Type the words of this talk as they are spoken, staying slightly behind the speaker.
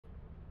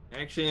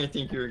Actually, I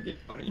think you're a gay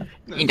bunny.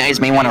 You guys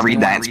may want to read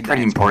that. It's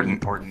pretty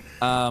important.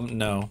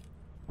 No.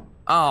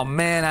 Oh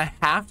man, I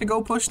have to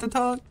go push to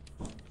talk?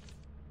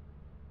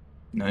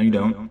 No, you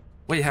don't.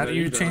 Wait, how do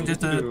you change it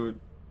to...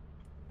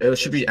 It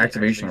should be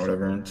activation or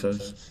whatever it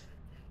says.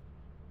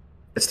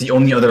 It's the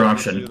only other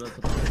option.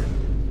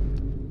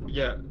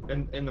 Yeah,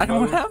 and I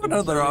don't have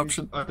another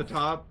option. At the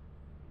top,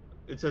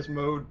 it says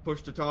mode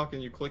push to talk,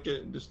 and you click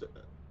it and just...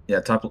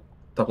 Yeah, top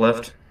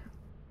left.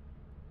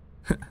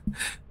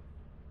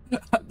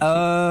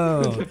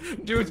 Oh.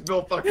 Dude's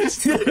Bill fucking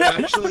stupid,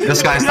 actually.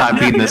 This guy's not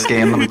beating this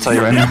game, let me tell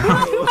you right now.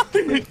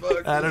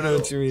 I don't know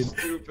what you mean.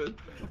 Stupid.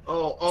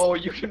 Oh,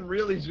 you can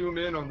really zoom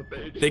in on the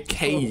page. The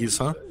K's,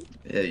 huh?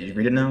 Yeah, you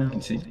read it now? You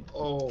can see.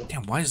 Oh.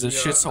 Damn, why is this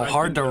shit so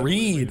hard to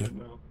read?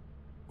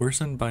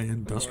 Worsened by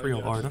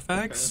industrial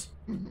artifacts?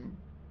 Okay.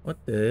 What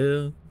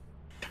the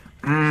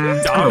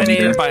hell?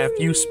 Dominated by a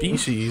few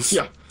species.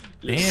 Yeah.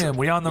 Damn,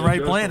 we on the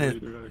right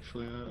planet.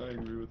 Actually, I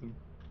agree with him.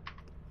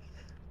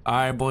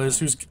 Alright, boys,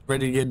 who's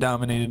ready to get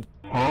dominated?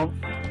 Hey,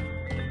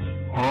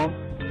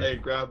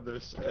 grab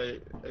this. Hey,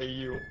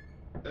 you.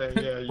 Hey,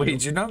 yeah, you. Wait,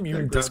 did you not mute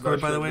Hey, grab Discord,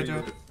 that by the way, shit, Joe?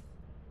 leave it.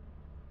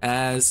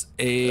 As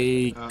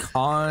a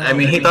I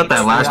mean, he thought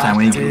that last time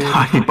when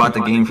he bought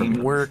the game from me.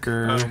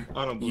 worker,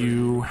 I don't believe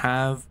you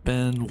have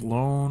been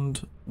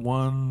loaned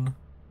one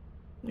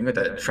You got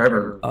that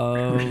Trevor.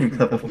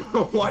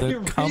 Why do you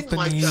read like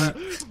company-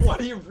 that? Why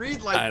do you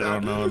read like I that?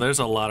 don't know. There's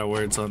a lot of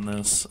words on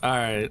this.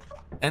 Alright.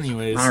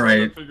 Anyways,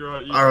 Alright. Figure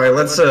out Alright,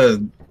 let's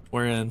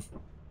we're in.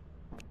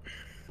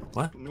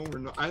 What? No, we're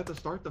not. I have to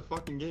start the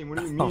fucking game. What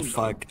do you mean? Oh,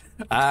 fuck.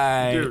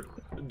 Alright. Dude.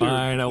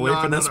 Fine, I'll wait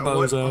for this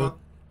bozo. What?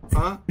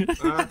 Huh?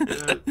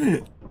 Yeah.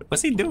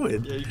 What's he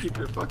doing? Yeah, you keep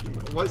your fucking.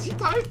 What's he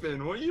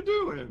typing? What are you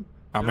doing?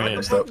 I'm You're in.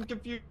 like fucking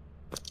confused.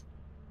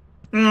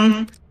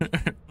 Meh.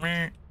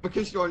 I'll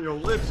kiss you on your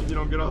lips if you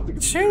don't get off the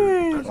computer.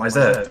 Cheers. Why is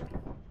that?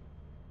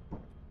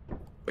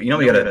 But you know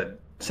we gotta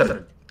set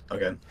it.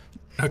 Okay.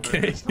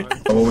 Okay.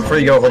 Oh, well, before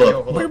you go, hold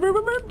up. Alright,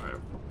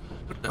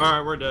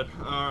 we're dead.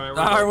 Alright,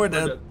 Alright, we're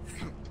dead.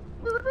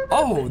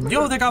 Oh,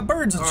 yo, they got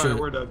birds and Alright, shit.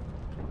 we're dead.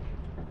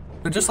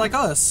 They're just like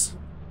us.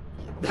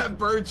 That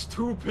bird's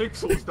 2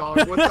 pixels,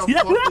 dog. What the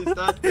fuck is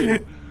that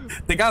thing?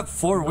 They got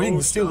 4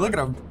 wings too. Look at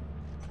them.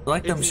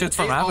 Like them shits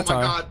from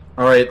Avatar. Oh my god.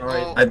 Alright,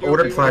 Oh, I've dude,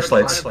 ordered we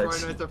flashlights. I have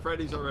Five Nights at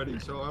Freddy's already,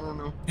 so I don't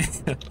know.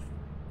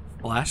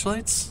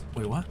 Flashlights?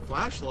 Wait, what?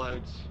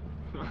 Flashlights?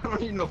 I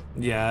don't even know.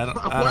 Yeah,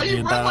 I Why don't you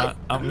need run that.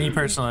 like- Me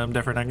personally, I'm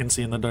different. I can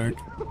see in the dark.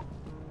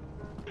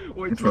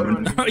 Wait, start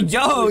running.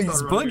 Yo, Wait, he's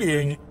start running.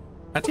 boogieing.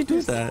 How'd you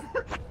do that?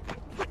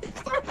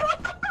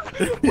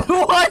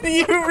 Why do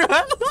you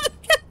run?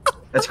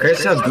 That's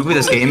crazy how goofy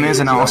this game is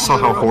and also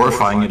how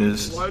horrifying it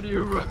is. Why do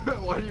you run?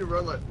 Why do you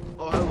run like?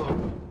 Oh,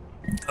 hello.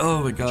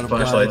 Oh my god, I'm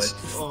Flashlights.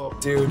 dying. Oh,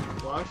 Dude,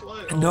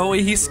 flashlight? no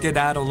way he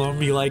skedaddled on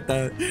me like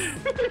that.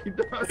 He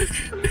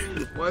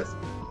does. What?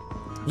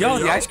 Yo, Hey,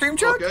 the yo. ice cream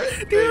truck? Okay.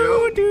 Hey,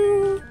 Doo,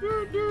 yo.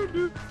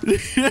 doo.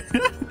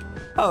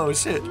 Oh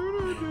shit.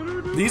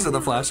 These are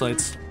the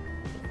flashlights.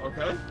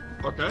 Okay.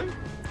 Okay.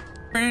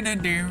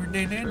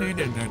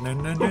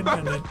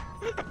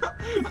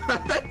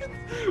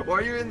 Why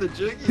are you in the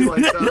jiggy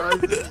like that?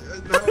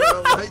 No, I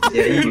don't like it.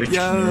 Yeah, you right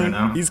Yo,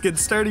 now. he's getting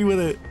sturdy with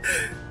it.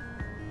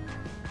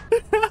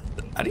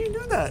 How do you do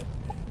that?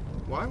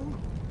 Why? won't-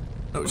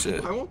 Oh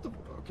shit. I want the.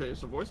 Okay,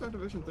 so voice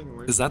activation thing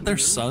works. Is that Can their you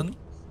hear me? son?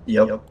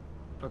 Yep.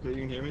 Okay, you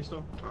can hear me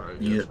still. All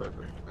right. Yeah. Yes, perfect.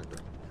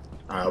 Okay.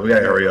 Alright, we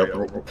gotta hurry up.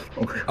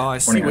 Oh, I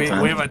see. Running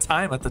out We of time. have a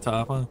time at the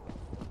top, huh?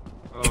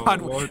 Oh,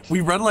 God, what? we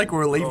run like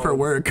we're late for Oh.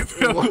 work.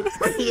 What?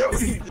 Yeah,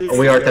 we did. Oh,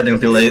 we are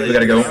technically late. We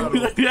gotta go.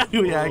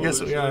 Yeah, I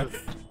guess we are.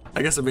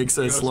 I guess it makes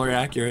sense. Lore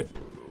accurate.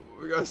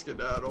 We got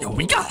skedaddle. Yo,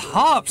 we got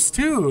hops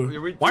Yeah,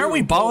 too. we Why are do.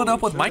 we balling up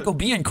Holy with shit. Michael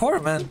B and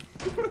Cora, man?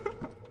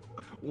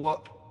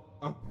 What?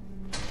 I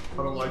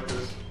don't like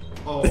this.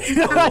 Oh.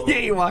 Yeah,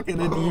 you walking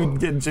in, you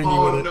getting jiggy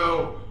Oh with it.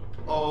 no.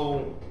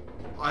 Oh.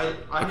 I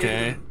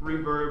Okay. hate the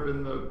reverb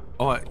in the.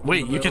 Oh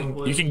wait, you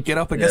can get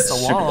up against Yeah,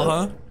 the super wall, huh?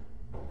 loud.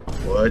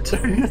 What?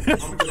 I'm gonna get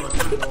my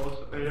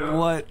 $10. Hey, yeah.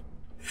 What?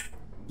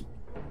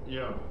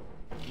 Yeah.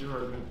 You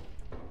heard me.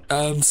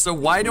 So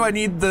why do I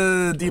need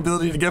the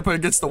ability to get up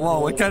against the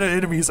wall? What kind of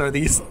enemies are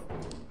these?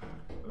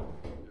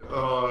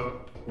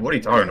 What are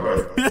you talking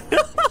about?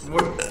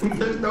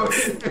 There's no.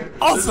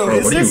 Also, Bro,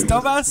 is what are this you-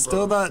 dumbass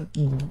still not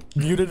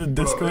muted in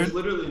There's Discord?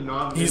 literally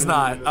not. He's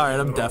not. Alright,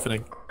 I'm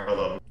deafening. Hold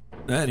up.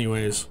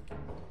 Anyways.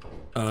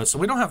 So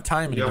we don't have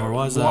time anymore.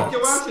 Why is Walk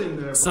your that? ass in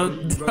there. So,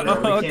 buddy. You better-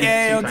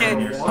 okay, see okay.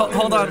 time.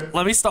 Hold on.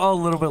 Let me stall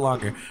a little bit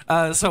longer.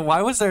 So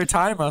why was there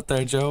time out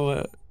there,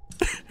 Joe?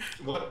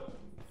 What?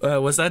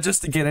 Was that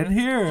just to get in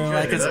here? Or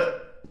like, Hear is,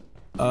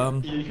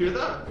 You hear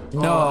that?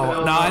 no,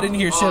 Oh, no, I didn't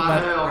hear shit,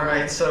 man.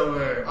 Alright, so,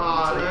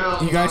 Oh,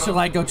 hell You guys should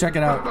like go check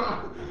it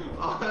out.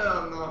 Oh,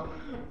 hell no.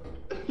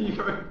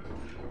 You're-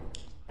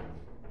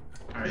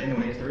 Alright,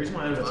 anyways, the reason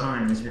why there's a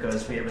time is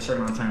because we have a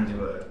certain amount of time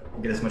to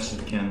get as much as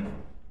we can.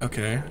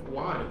 Okay.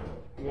 Why?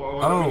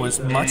 Oh, as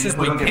much as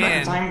we we don't get back in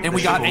can, time, and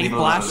we the got ship will a leave us.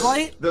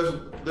 flashlight. There's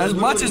As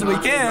much as we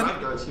literally can.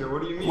 bad guys here.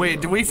 What do you mean? Wait,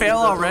 did we fail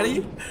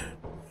already?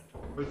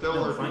 We're still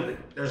No, lurking. find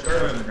it. There's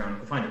garbage on the ground.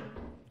 Go find it.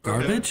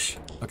 Garbage?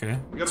 Okay.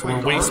 We gotta So we're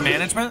find waste garbage?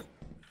 management?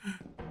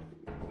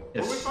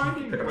 What are we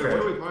finding? Pick Wait, up what trash.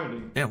 are we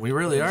finding? Yeah, we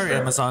really are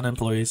Scrap. Amazon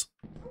employees.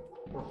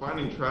 We're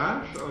finding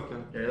trash? Okay.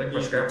 Yeah, you're looking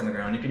for scrap on the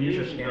ground. You can use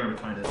your scanner to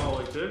find it. Oh,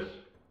 like this?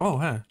 Oh,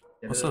 hey.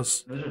 Yeah, What's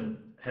those- this? Those are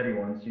heavy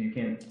ones, so you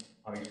can't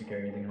obviously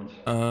carry anything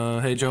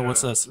else. Hey Joe,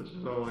 what's this? This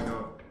is all I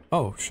got.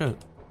 Oh, shit.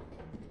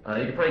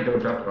 You could probably go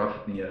drop it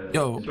off the.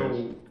 Yo. the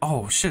So,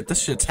 Oh, shit,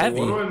 this shit's what heavy.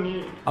 do I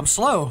need? I'm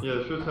slow. Yeah,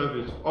 it's just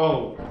heavy.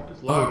 Oh,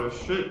 it's loud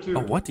as shit too.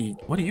 Oh, what do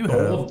you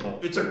have? gold.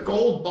 It's a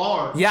gold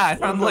bar. Yeah, I What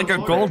found the like a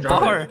fuck? gold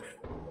Drop bar. it.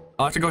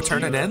 I'll have to go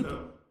turn it in?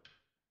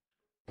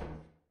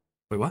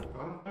 Wait, what?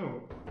 I don't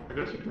know. I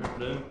guess you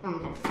turned it in. I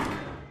don't know.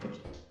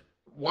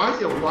 Why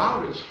is it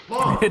loud as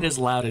fuck? It is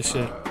loud as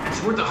shit.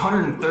 It's worth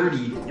 130.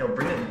 Yo,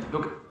 bring it.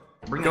 Look,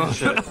 Bring Go. that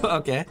shit.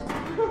 Okay.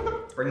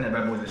 bring that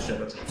bad boy to shit.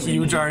 That's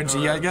Huge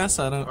RNG, I guess.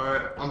 I don't.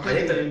 Alright, I'm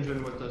taking the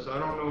engine with us. I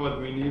don't know what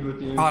we need with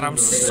the engine. God, I'm but-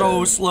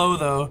 so slow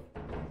though.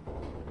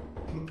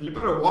 You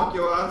better walk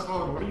your ass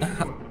on. What are you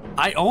doing?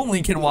 I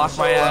only can walk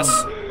my ass.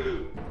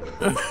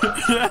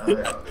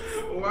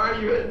 Why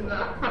are you hitting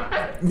that?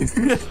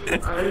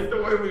 I hate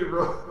the way we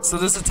run. So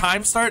does the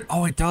time start?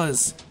 Oh, it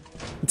does.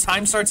 The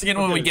time starts again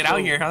when Okay, we get so-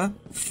 out here, huh?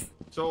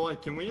 So,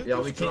 like, can we Yeah,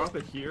 just we can't- drop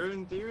it here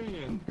in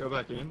theory and go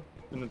back in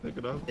and then pick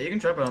it up? Yeah, you can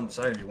drop it on the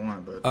side if you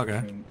want, but Okay.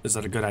 I, mean, Is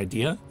that a good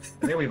idea?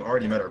 I think we've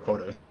already met our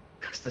quota.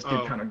 'Cause this dude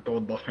Oh. kind of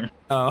gold bar.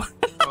 Oh.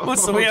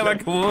 So we have a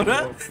Okay.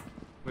 quota?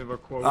 We have a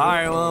quota.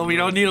 Alright, well, we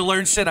don't need to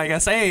learn shit, I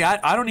guess. Hey,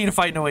 I don't need to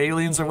fight no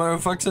aliens or whatever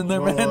the fuck's in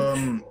there, man.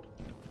 Well,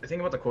 the thing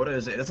about the quota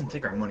is it doesn't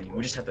take our money.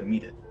 We just have to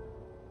meet it.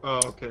 Oh,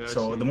 okay. I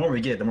So see. the more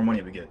we get, the more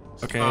money we get.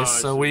 Okay, I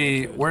so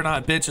see. we're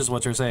not bitches,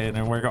 what you're saying,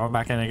 and we're going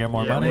back in and get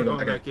more Yeah, money? We're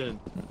money. going back in.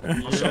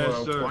 Yes,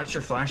 So sir. watch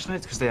your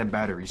flashlights because they have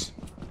batteries.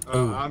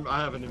 I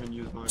haven't even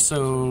used mine.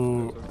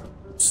 So,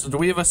 so do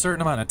we have a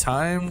certain amount of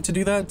time to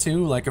do that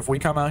too? Like if we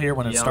come out here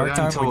when it's Yeah, start we got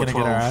time, until we're gonna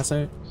get our 12. ass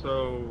ate?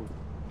 So,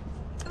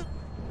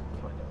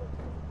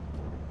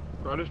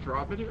 do I just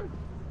drop it here?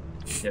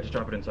 Yeah, just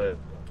drop it inside.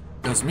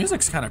 This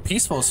music's kind of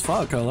peaceful as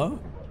fuck, hello?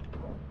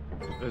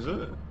 Is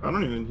it? I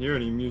don't even hear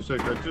any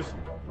music. I just.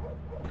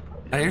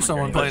 I hear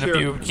someone playing a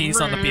few keys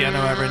on the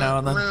piano every now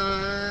and then.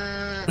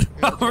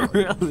 Oh,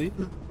 really?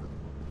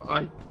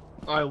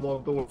 I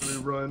love the way we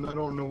run. I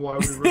don't know why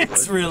we run.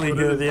 It's like really this,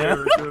 but good, it is yeah.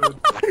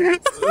 Very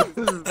good.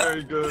 This is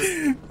very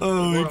good.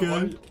 Oh my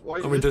god. Why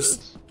Let me is just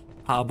this?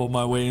 hobble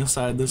my way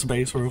inside this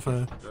base real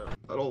fast.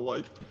 I don't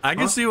like. I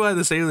can see why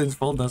this alien's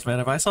pulled us, man.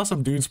 If I saw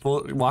some dudes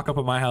walk up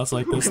in my house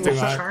like this too,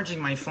 Charging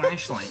my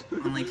flashlight,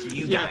 unlike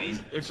you Yeah, guys.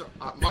 it's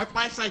my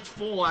flashlight's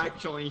full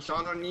actually, so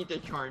I don't need to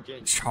charge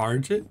it.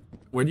 charge it?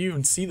 Where do you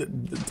even see the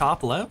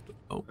top left?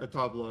 Oh, At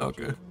top left.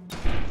 okay.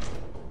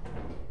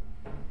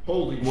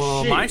 Holy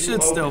Well, shit! my you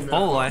shit's still opened that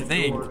full, I fucking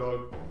think. door,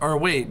 dog. Or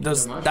wait,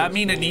 does Yeah, my that shit's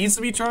mean it full. needs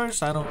to be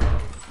charged? I don't.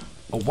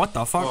 Oh, what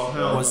the fuck Oh,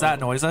 hell was no. that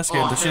noise? That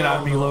scared Oh, the shit out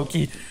of me, hell no. low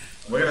key.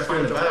 We're gonna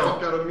find Get the the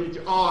fuck battle. out of me.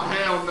 Oh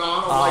hell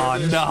no! I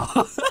don't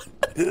like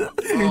this.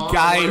 Oh no,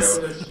 guys,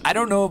 my goodness. I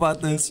don't know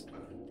about this.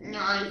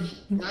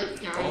 Nice, All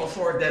guys.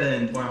 four dead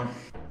end. Wow.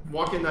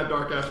 Walk in that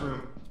dark ass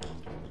room.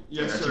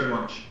 Yes, That's sir. too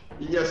much.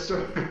 Yes,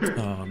 sir.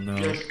 Oh no.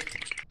 Yes.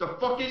 The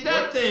fuck is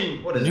that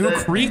thing? What is New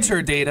that?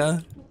 creature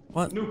data.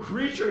 What? New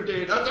creature,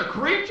 dude. That's a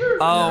creature?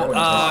 Oh,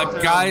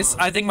 hell guys,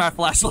 no. I think my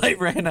flashlight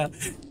ran out.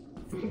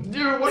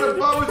 Dude, what a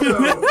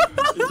bozo!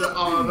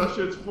 Oh, that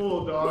shit's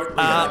full, dog.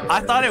 I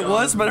thought it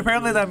was, but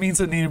apparently that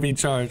means it needed to be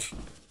charged.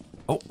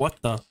 Oh, what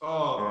the?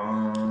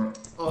 Oh.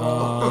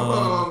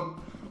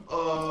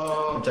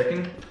 I'm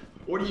checking.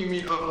 What do you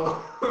mean,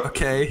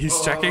 Okay, he's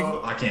checking.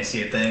 I can't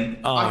see a thing.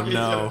 I Oh can see a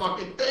no.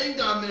 fucking thing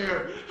down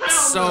there. Hell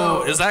So,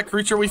 no. is that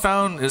creature we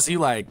found, is he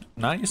like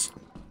nice?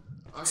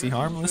 I Is he can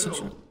harmless and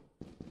feel. shit?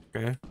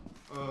 Okay.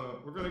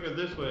 We're gonna go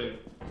this way.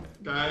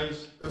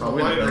 Guys, there's a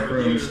Probably the light back over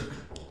rooms.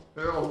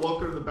 here. Oh,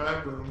 welcome to the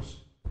back rooms.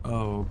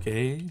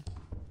 Okay.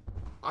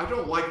 I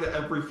don't like that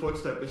every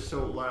footstep is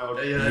so loud.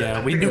 Yeah,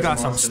 I we think do there's got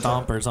some monsters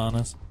stompers on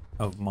us.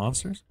 Of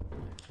monsters?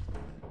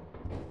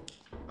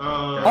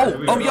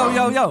 Oh,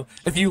 Oh, yo.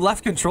 If you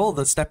left control,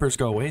 the steppers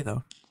go away,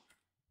 though.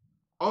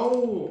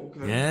 Oh,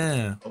 okay.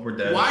 Yeah. Oh, we're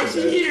dead. Why We're is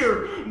he dead.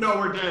 here? No,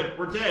 we're dead.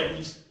 We're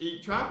dead. He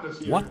trapped us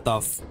here. What the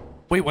f-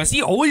 Wait, was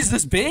he always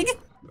this big?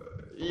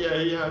 Yeah,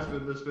 he has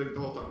been this big the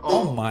whole time.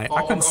 Oh my,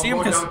 I couldn't see him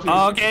I'm because. going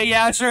down to- Okay,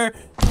 yeah, sure.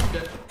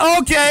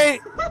 Okay!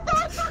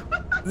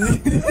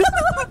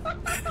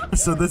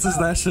 So, this is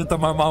that shit that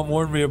my mom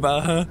warned me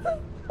about, huh?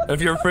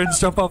 If your friends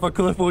jump off a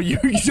cliff, will you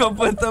jump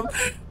with them?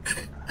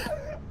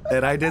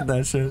 And I did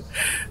that shit.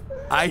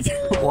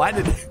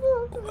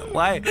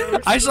 Why?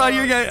 I saw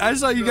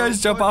you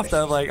guys jump off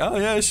that. I'm like, oh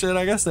yeah, shit,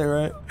 I guess they're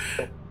right.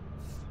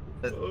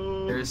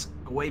 There's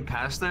a way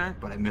past there,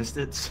 but I missed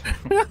it. So.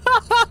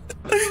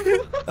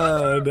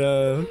 Oh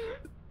no.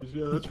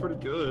 Yeah, that's pretty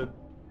good.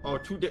 Oh,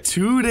 2 days.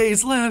 2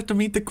 days left to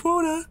meet the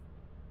quota.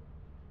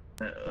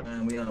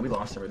 We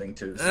lost everything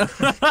too. So.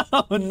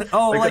 Oh, no.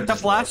 Oh, We like could've the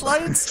just left,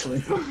 flashlights?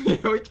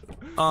 actually.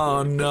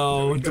 Oh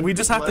no. Do we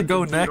just have to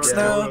go next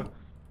now?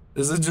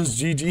 Is it just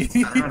GG?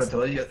 I don't know how to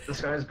tell you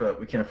this, guys, but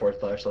we can't afford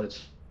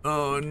flashlights.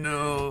 Oh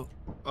no.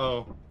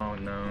 Oh. Oh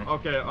no.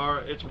 Okay,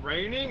 alright, it's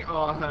raining?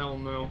 Oh, hell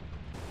no.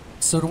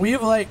 So do we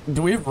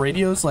have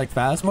radios like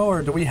Phasmo,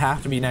 or do we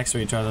have to be next to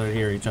each other to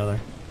hear each other?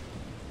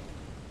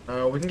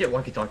 We can get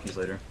walkie-talkies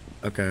later.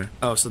 Okay.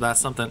 Oh, so that's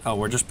something. Oh,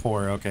 we're just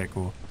poor. Okay,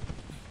 cool.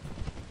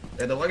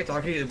 Yeah, the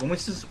walkie-talkie.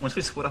 Once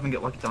we split up and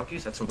get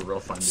walkie-talkies, that's where the real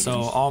fun begins.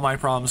 So all my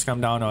problems come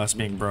down to us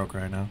being broke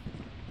right now.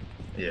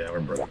 Yeah,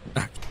 we're broke.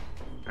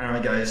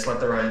 Alright, guys,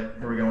 left to right.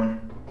 Where are we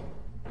going?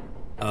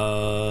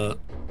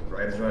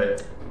 Right is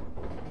right.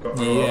 Go.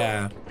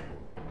 Yeah.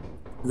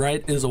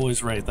 Right is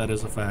always right. That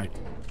is a fact.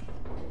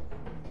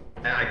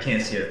 I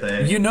can't see a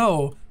thing. You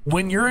know,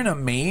 when you're in a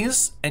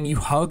maze and you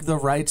hug the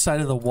right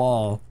side of the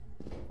wall,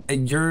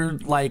 and you're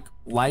like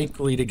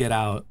likely to get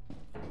out.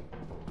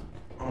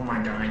 Oh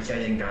my god, guys.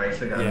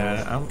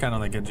 Yeah, I'm kind of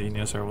like a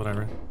genius or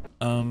whatever.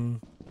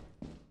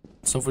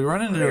 So if we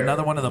run into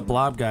another one of the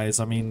blob guys,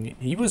 I mean,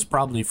 he was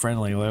probably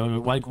friendly.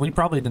 Like, we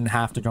probably didn't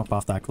have to jump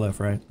off that cliff,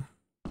 right?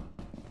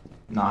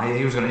 Nah,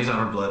 he's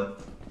out of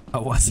blood.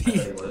 Oh, was he?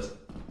 He was.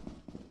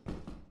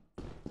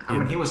 I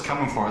mean, he was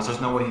coming for us.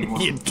 There's no way he He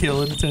wasn't. had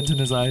kill intent in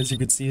his eyes. You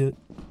could see it.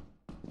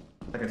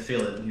 I could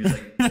feel it. He was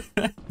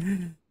like,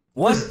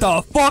 What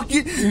the fuck?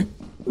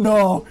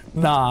 No,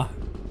 nah.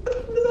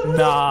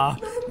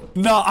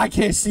 No, I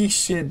can't see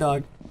shit,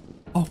 dog.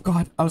 Oh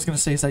god, I was gonna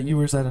say, is that you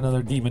or is that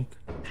another demon?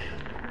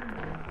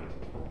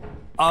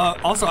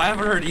 Also, I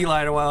haven't heard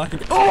Eli in a while.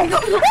 Oh no!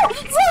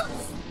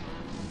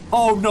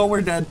 Oh no,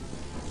 we're dead.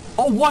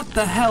 Oh, what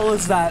the hell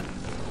is that?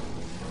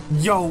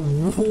 Yo,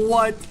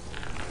 what?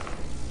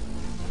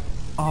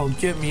 Oh,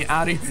 get me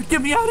out of here.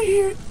 Get me out of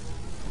here!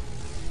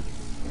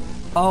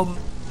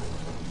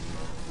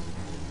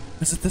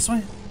 Is it this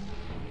way?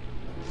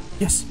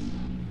 Yes.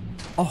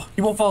 Oh,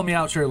 he won't follow me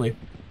out, surely.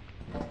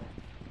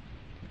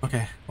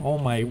 Okay. Oh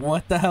my,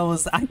 what the hell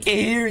is that? I can't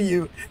hear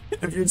you.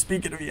 If you're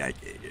speaking to me, I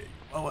can't hear you.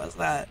 What was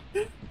that?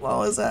 What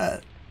was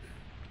that?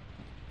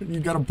 You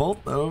got a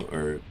bolt though,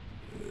 or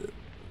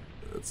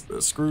it's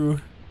a screw.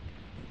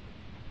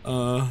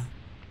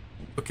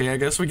 Okay, I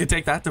guess we could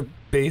take that to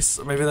base.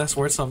 Maybe that's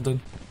worth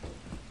something.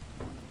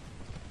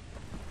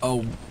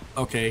 Oh,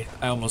 okay.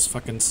 I almost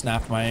fucking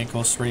snapped my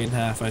ankle straight in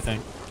half, I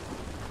think.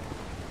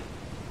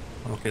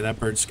 Okay, that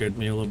bird scared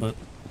me a little bit.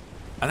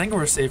 I think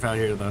we're safe out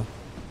here, though.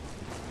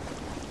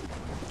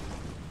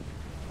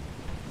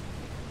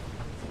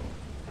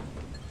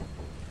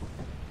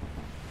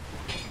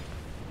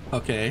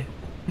 Okay.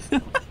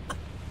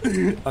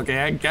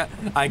 Okay,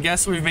 I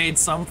guess we've made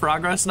some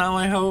progress now,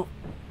 I hope.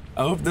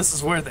 I hope this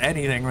is worth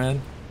anything,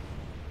 man.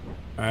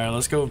 Alright,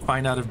 let's go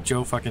find out if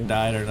Joe fucking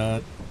died or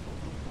not.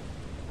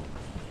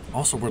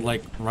 Also, we're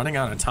like running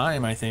out of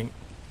time, I think.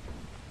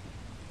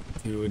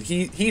 Dude,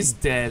 he's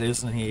dead,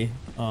 isn't he?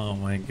 Oh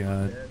my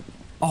god.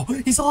 Oh,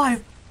 he's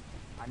alive!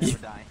 I never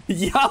die.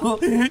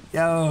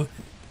 Yo.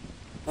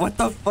 What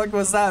the fuck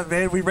was that,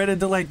 man? We ran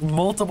into like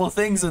multiple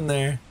things in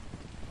there.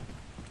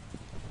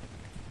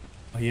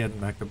 Oh, he heading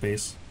back to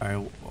base.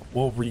 Alright,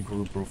 we'll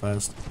regroup real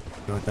fast.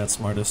 Go like that's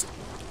smartest.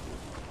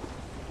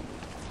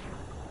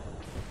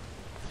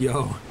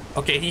 Yo.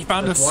 Okay, he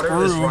found a screw.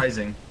 Water is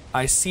rising.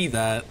 I see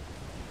that.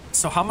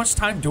 So how much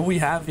time do we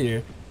have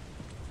here?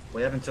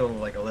 We have until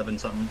like 11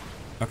 something.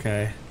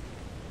 Okay.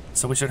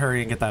 So we should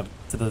hurry and get that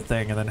to the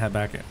thing and then head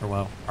back in. Or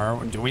well,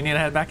 do we need to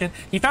head back in?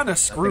 He found a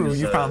screw.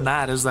 You found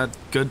that. Is that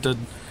good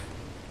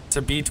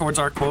to be towards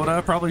our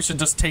quota? Probably should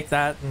just take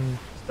that and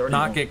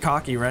not get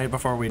cocky right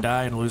before we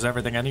die and lose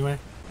everything anyway.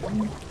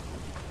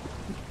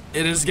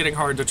 It is getting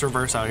hard to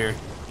traverse out here.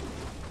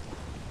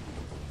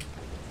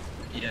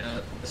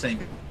 Yeah, the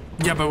same.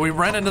 Yeah, but we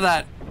ran into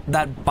that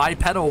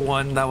bipedal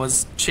one that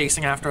was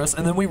chasing after us,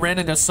 and then we ran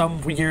into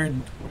some weird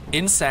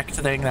insect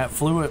thing that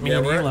flew at me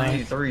and we're Eli. at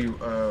 93.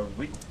 We'll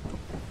we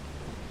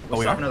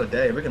stop are? another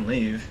day. We can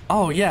leave.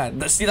 Oh yeah,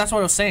 see that's what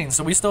I was saying.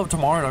 So we still have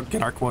tomorrow to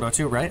get our quota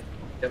too, right?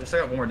 Yeah, we still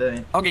got one more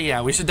day. Okay,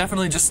 yeah, we should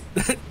definitely just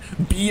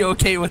be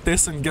okay with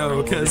this and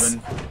go, because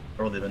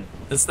We're leaving.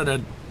 instead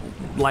of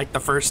like the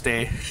first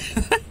day.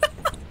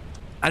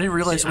 I didn't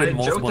realize we had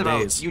multiple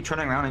days. You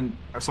turning around and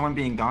or someone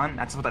being gone.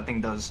 That's what that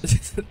thing does.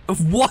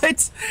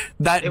 What?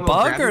 That It will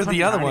bug grab you or from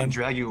the other behind one? and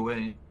drag you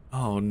away.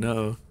 Oh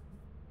no.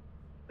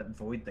 That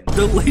void thing.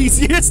 The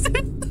laziest.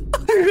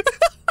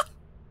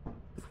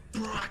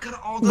 Bro, I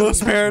got all the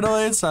Most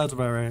paranoid? Sounds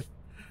about right.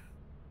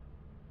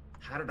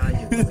 How did I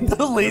get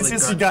The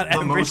laziest, you got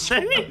the most-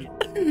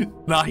 everything.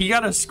 Nah, he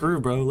got a screw,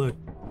 bro. Look.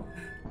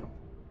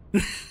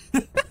 I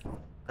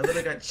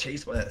literally got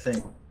chased by that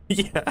thing.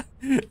 Yeah.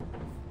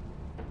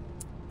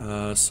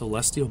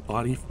 Celestial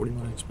body,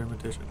 41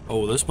 experimentation.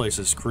 Oh, this place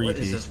is creepy. What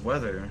is this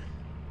weather?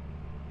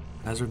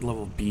 Hazard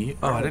level B.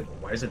 Oh, I didn't.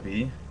 Why is it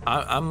B?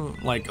 I'm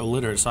like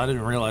illiterate, so I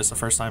didn't realize the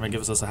first time it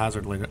gives us a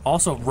hazard later.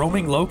 Also,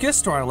 roaming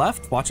locust to our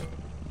left. Watch it.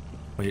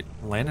 Wait,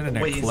 landed in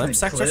Wait, it's an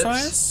eclipse eclipse?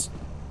 exercise?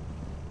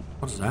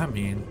 What does that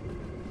mean?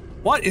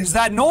 What is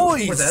that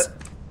noise? What's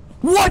that?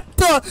 What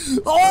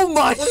the? Oh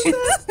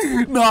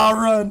my! Nah,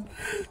 run.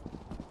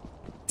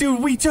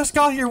 Dude, we just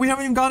got here. We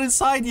haven't even gone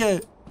inside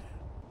yet.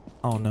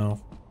 Oh no.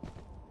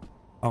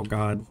 Oh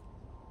god.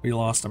 We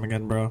lost him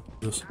again, bro.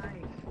 Just...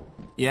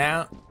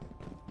 Yeah.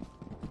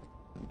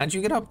 How'd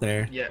you get up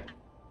there? Yeah.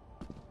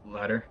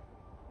 Ladder.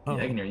 Oh.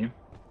 Yeah, I can hear you.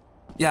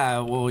 Yeah,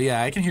 well,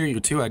 yeah, I can hear you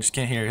too. I just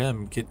can't hear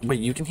him. Wait,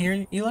 you can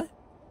hear Eli?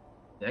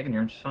 Yeah, I can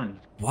hear him just fine.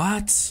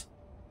 What?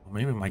 Well,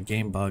 maybe my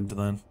game bugged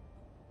then.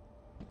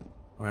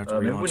 I'll have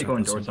to Maybe when relaunch you go it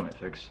indoors, soon. I might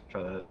fix.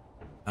 Try that.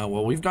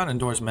 Well, we've gone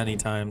indoors many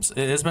times.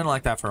 It's been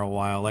like that for a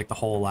while, like the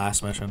whole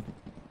last mission.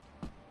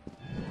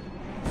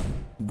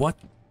 What?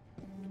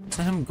 Is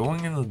that him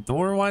going in the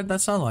door? Why'd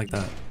that sound like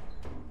that?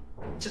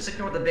 Just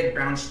ignore the big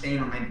brown stain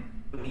on my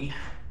booty.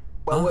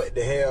 Well, what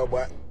the hell,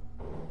 boy?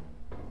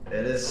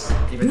 It is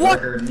even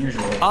What? darker than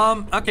usual.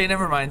 Okay,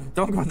 never mind.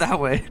 Don't go that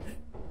way.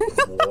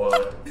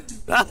 What?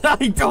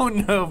 I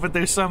don't know, but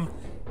there's some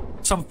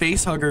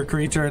face hugger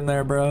creature in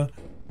there, bro.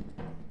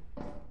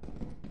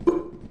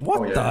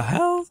 What Oh, yeah. the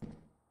hell?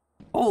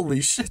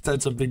 Holy shit,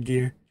 that's a big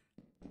gear.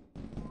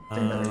 I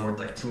think that'd be worth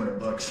like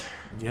 $200.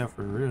 Yeah,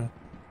 for real.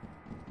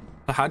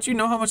 How'd you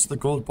know how much the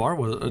gold bar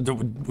was?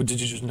 Did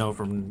you just know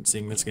from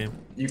seeing this game?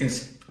 You can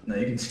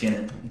you can scan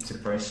it. It's a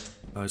price.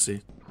 Oh, I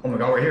see. Oh my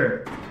god, we're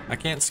here. I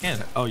can't scan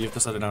it. Oh, you have to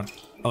set it down.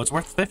 Oh, it's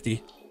worth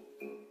 50.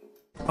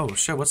 Oh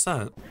shit, what's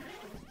that?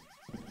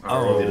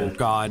 Oh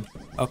god.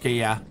 Okay,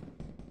 yeah.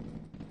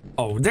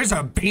 Oh, there's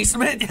a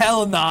basement?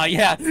 Hell nah,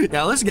 yeah.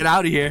 Yeah, let's get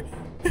out of here.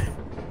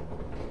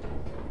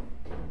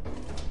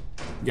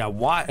 Yeah,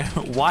 why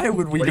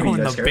would we What do you go mean, in you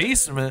the guys scared?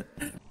 basement?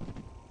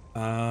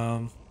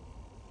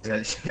 You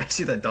guys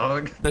see that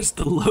dog? There's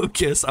the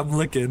locust. I'm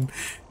looking.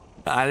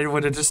 I didn't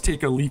want to just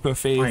take a leap of I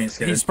faith. ain't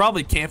scared. He's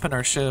probably camping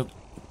our ship.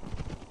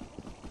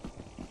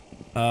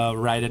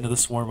 Right into the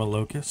swarm of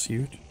locusts.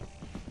 Huge.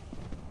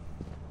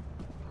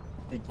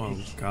 Oh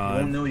You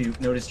god. won't know you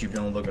noticed you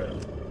don't look at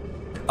it.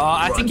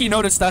 I think he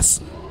noticed us.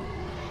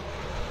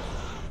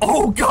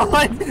 Oh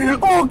god!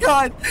 Oh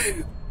god!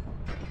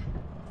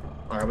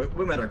 Alright,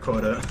 we met our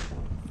quota.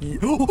 Yo,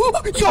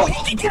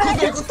 he can get out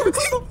of here!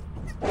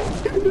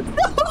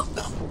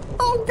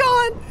 Oh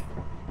god!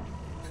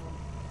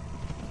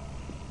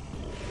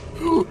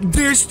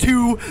 There's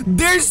two!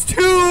 There's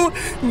two!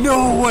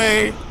 No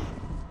way!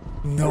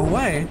 No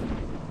way.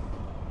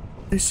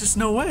 There's just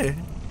no way.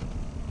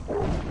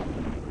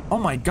 Oh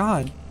my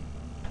god.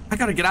 I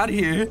gotta get out of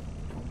here.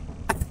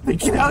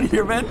 Get out of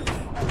here, man.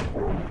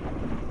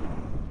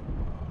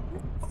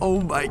 Oh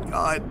my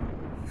god.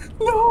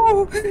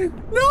 No!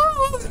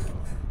 No!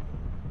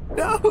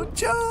 No,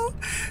 Joe!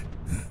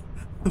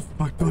 The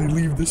fuck do I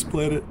leave this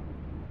planet?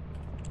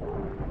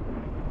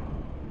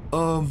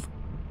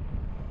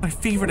 My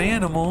favorite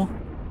animal.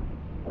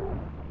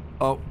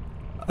 Oh.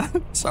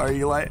 Sorry,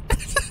 Eli.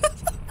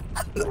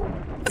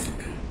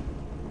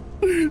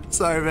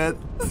 Sorry, man.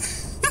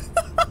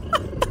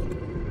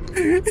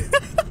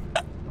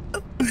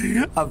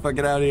 I'm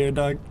fucking out of here,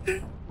 dog.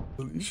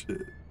 Holy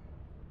shit.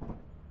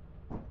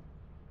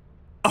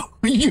 Oh,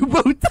 you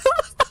both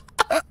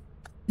died?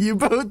 You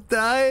both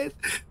died?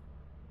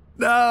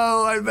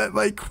 No, I met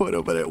my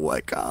quota, but at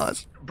what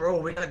cost?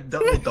 Bro, we got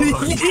double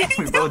dogs.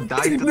 We both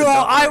died to the No,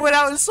 dog. I went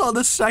out and saw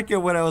the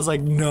second one. I was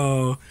like,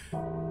 no.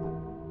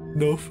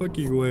 No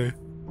fucking way.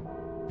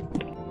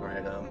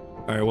 Alright,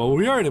 Alright, well,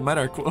 we already met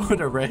our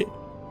quota, right?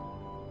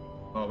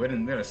 oh, we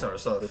didn't start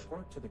ourselves.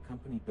 Report to the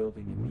company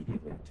building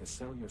immediately to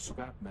sell your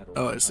scrap metal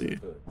Oh, I and see. other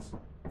goods.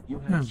 You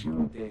have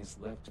 0 days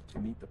left to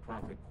meet the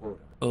profit quota.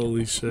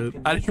 Holy shit.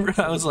 I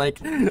was like,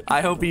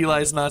 I hope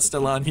Eli's not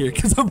still on here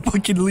because I'm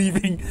fucking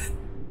leaving.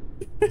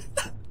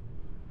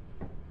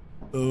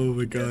 Oh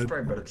my It's god.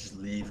 probably better to just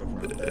leave.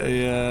 Before that.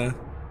 Yeah.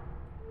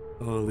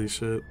 Holy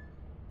shit.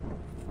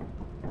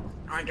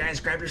 Alright, guys,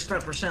 grab your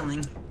stuff. We're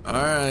selling.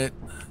 Alright.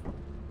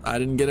 I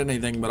didn't get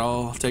anything, but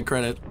I'll take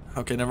credit.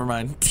 Okay, never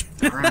mind.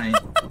 Alright.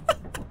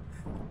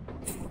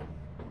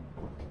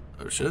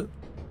 Oh shit.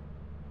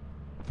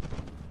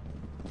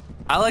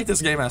 I like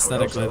this game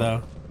aesthetically so.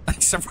 though.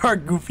 Except for our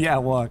goofy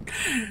ass walk.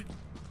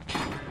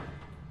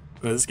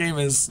 But this game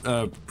is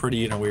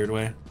pretty in a weird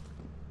way.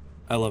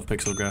 I love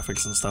pixel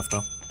graphics and stuff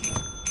though.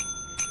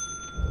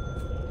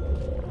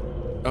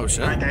 Oh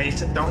shit. Alright,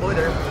 guys, don't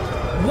loiter.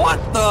 What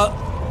the?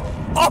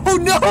 Oh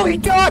no, he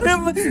got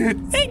him!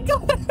 He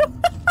got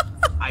him!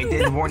 I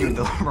did warn you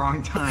the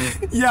wrong time.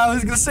 Yeah, I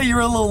was gonna say you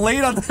were a little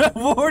late on that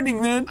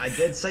warning, man. I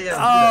did say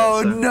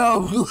Oh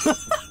do that,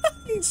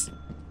 so. no.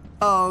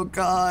 Oh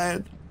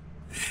god.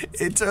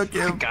 It took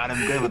him. Got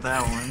him good with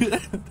that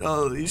one.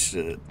 Holy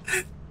shit.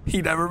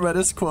 He never met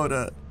his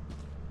quota.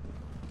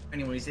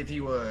 Anyways, if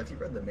you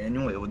read the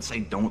manual, it would say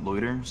don't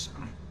loiter. So.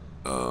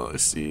 Oh, I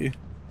see.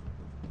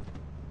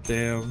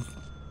 Damn.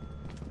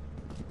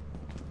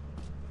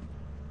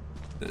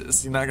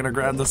 Is he not gonna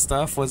grab the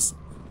stuff? Was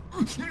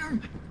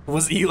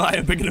Eli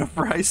a big enough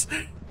price?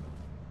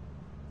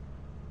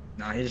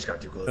 Nah, he just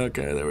got too close.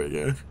 Okay, there we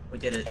go. We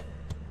did it.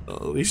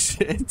 Holy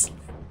shit.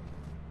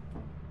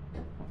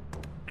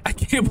 I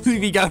can't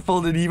believe he got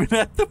folded even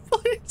at the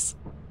place.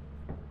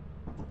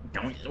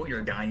 Don't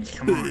loiter, guys.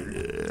 Come on.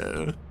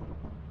 Yeah.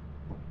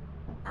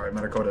 Alright,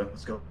 Matakota,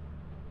 let's go.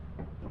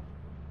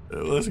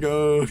 Let's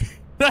go.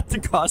 That's the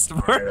cost of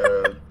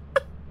her.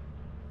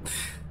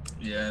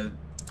 Yeah.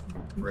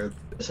 Rip.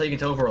 That's how you can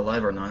tell if we're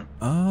alive or not.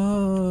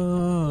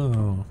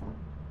 Oh.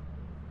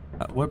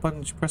 What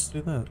button did you press to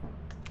do that?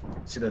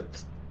 See that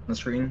on the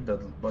screen? The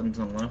buttons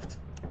on the left?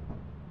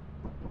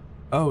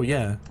 Oh,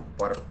 yeah.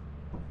 Water.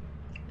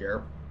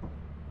 Yep.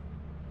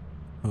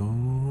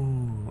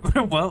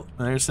 Oh. Well,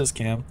 there's his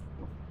cam.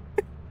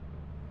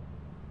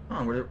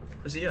 Oh,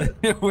 where's he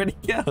at? Where'd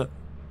he go?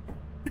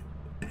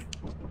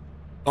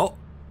 Oh.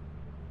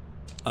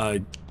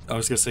 I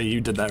was gonna say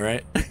you did that,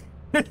 right?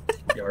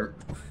 Yarp.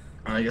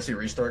 I guess he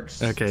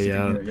restarts. Okay,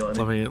 yeah.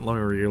 Let me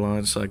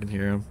relaunch so I can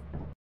hear him.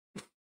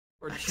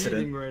 We're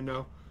cheating right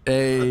now.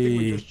 Hey. I think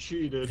we just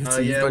cheated.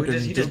 Yeah,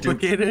 he just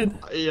duplicated.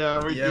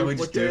 Yeah, we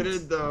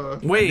duplicated the.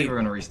 Wait, we're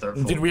gonna restart.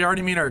 did we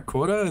already meet our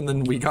quota and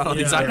then we got all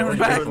these items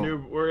back?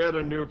 We're at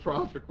a new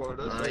profit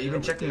quota.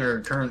 Even checking our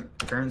current.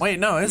 Wait,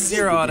 no, it's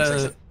 0 out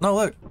of. No,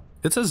 look,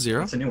 it says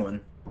 0. It's a new one.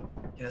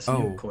 Yeah, it's a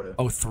new quota.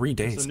 Oh, 3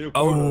 days. It's a new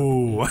quota.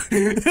 Oh.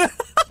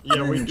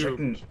 Yeah, we do.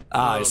 Checking,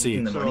 I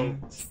see.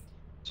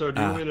 So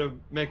do you want me to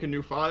make a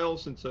new file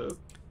since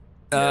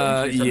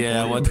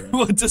yeah,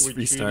 we'll just we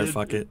restart. cheated?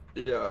 Fuck it.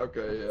 Yeah,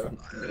 okay, yeah.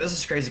 This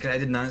is crazy because I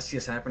did not see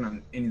this happen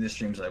on any of the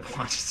streams I've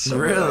watched. So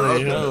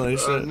Really? Holy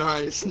shit.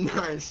 Nice.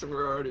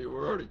 We're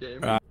already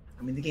gaming. I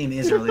mean, the game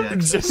is early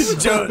access.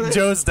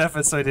 Joe's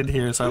deficit in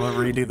here, so I won't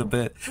redo the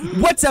bit.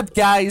 What's up,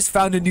 guys?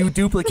 Found a new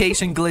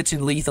duplication glitch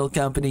in Lethal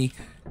Company.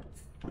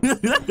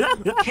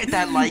 Hit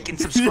that like and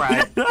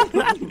subscribe.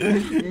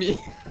 Me.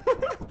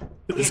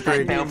 Hit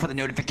that bell for the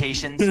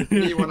notifications.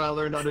 Me when I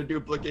learned how to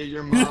duplicate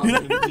your mom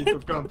in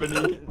the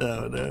company.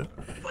 Oh no.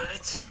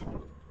 What?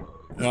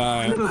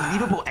 Alright.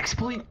 Unbelievable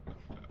exploit.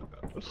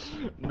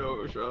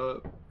 No, shut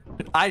up.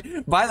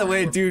 By the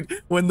way, dude,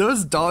 when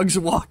those dogs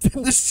walked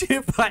in the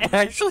ship, I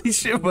actually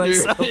shit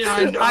myself. Yeah,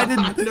 I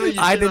know.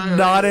 I did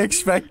not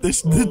expect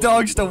the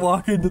dogs to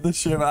walk into the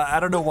ship. I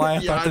don't know why I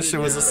thought this shit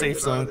was a safe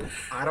zone.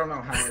 I don't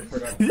know how I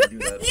forgot to do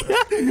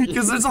that. Yeah,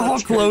 because there's a whole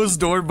closed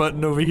door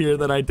button over here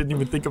that I didn't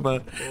even think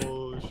about.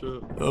 Oh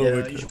shit. Oh,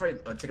 Yeah, you should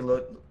probably take a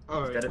look.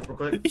 Alright. Get it real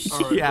quick.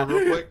 Alright, Yeah.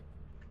 real quick.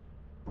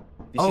 You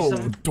see Oh,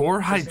 something?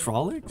 door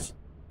hydraulics?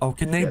 Oh,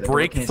 can they Yeah, the door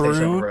break can't stay shut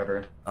through?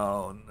 forever.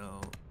 Oh no.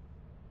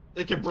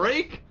 It can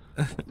break?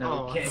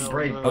 No, Oh, it can't hell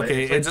break. no. but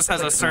Okay, it's it like- just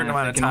has it's a like certain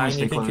amount of can only time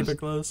you stay can keep closed. it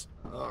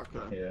closed.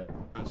 Okay. Yeah.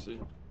 I see.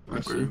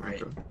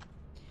 Right. Okay.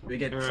 We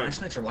get Alright.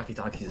 flashlights or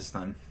walkie-talkies this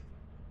time.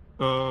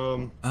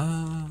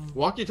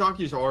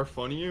 Walkie-talkies are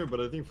funnier, but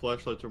I think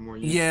flashlights are more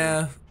useful.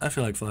 Yeah, I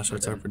feel like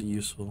flashlights are pretty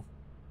useful.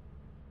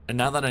 And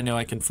now that I know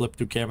I can flip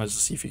through cameras to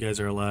see if you guys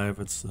are alive,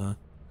 it's you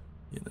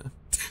know.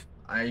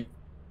 I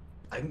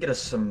can get us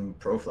some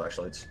pro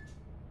flashlights.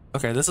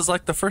 Okay, this is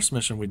like the first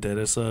mission we did.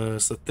 It's the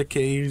Thick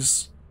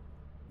Haze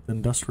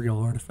industrial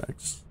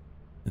artifacts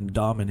and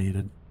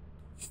dominated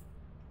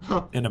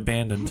and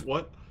abandoned.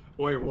 What?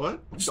 Wait, what?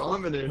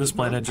 Dominated. This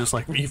planet just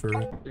like me for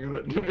real.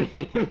 You're gonna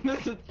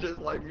this is just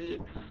like me.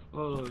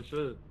 Oh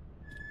shit.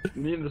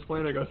 Me and this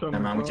planet got something.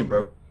 I'm on with you,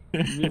 common.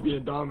 bro. Me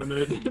being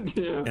dominated.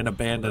 Yeah. And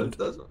abandoned.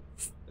 That's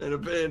and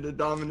abandoned,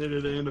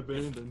 dominated, and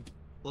abandoned.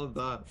 Love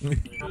that. Yeah,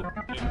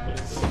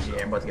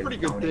 I'm about to get Pretty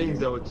good dominated.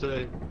 things, I would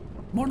say.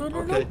 No.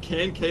 Okay,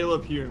 can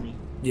Caleb hear me?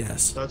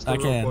 Yes, That's the I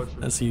real can. question.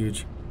 That's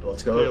huge.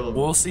 Let's go. Caleb.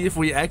 We'll see if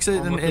we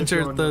exit I'm and gonna put you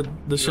enter on the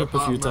your ship a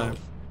hot few mouth. times.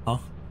 Huh?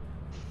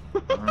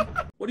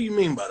 What do you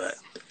mean by that?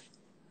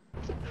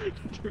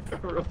 Dude,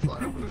 got real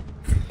silent.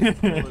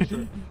 Holy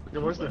shit. Okay,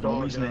 what's the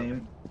dog's Homie's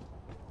name?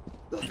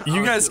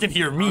 You guys can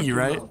hear me,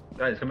 right?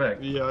 Guys, come back.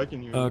 Yeah, I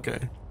can hear you. Okay.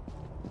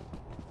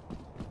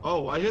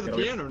 Oh, I hear the Yeah,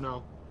 we- piano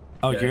now.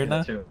 Oh, Yeah, you're I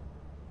now? too.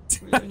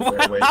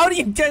 What? How do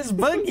you guys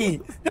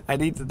buggy? I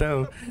need to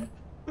know.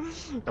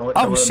 Don't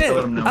Oh let shit!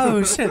 him know.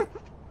 Oh shit!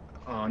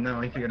 Oh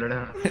no, he figured it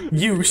out.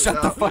 You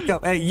shut the fuck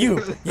up! Hey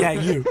you! Yeah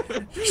you!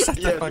 Shut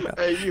the fuck up!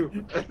 Hey,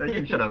 you. No,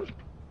 you shut up.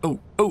 Oh!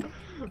 Oh.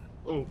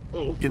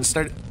 Getting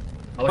started.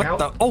 Oh, look What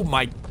the? out. Oh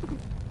my!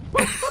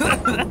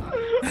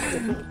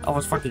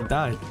 Almost fucking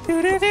died.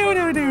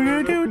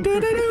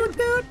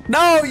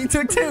 No, you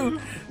took 2.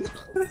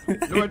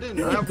 No, I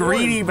didn't. I have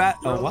Greedy one. bat.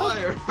 You're Oh a what?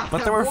 liar.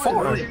 But I there were have 4.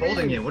 one. I'm What do you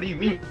holding mean? it. What do you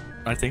mean?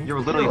 I think. You were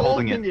literally You're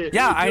holding it.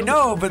 Yeah, I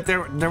know, but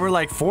there were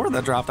like 4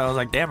 that dropped. I was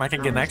like, damn, I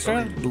can get an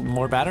extra,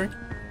 more battery.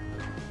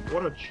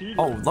 What a cheater.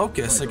 Oh,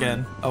 locusts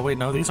again. Oh wait,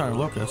 no, these aren't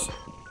locusts.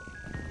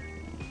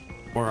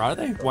 Or are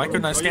they? Why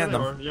couldn't I scan yeah,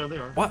 them? Yeah, they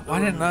are. What? Why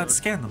didn't I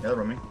scan them? Yeah,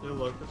 Romy. Yeah,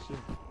 look, let's see.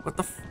 What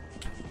the?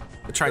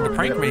 They're trying to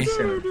prank me.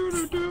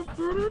 I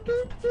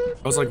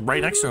was like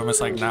right next to him.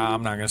 It's like, nah,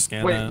 I'm not gonna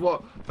scan Wait, that.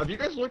 what? Have you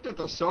guys looked at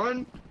the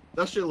sun?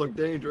 That shit look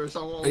dangerous. I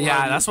won't lie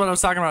Yeah, to that's what I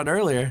was talking about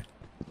earlier.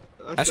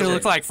 you. That shit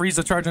looked like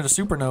Frieza charging a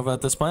supernova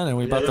at this planet.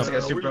 We about It's like to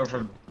a supernova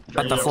from.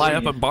 about to fly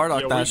up and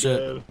Bardock that shit.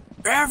 did.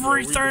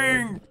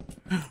 Everything.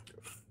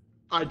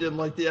 I didn't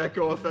like the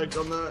echo effect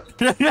on that.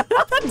 did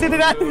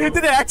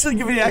it actually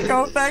give me the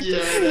echo effect? Yeah,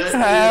 that,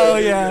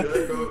 Hell yeah.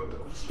 the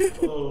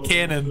echo. Oh,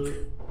 Canon.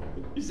 shit.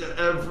 He said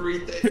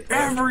everything.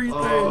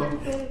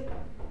 Everything.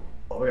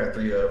 Oh, we got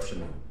 3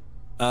 options.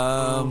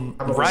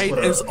 Right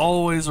is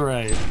always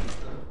right.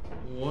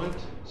 What?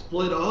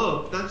 split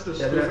up. That's the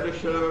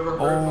stupidest shit I've ever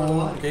heard in my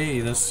life.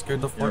 Okay, that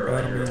scared the fuck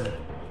out of me.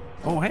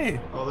 Oh, hey.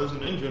 Oh, there's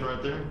an engine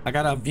right there. I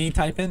got a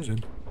V-type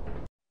engine.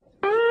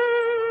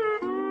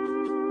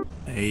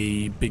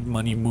 Hey, big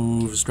money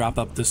moves. Drop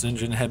up this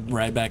engine, head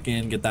right back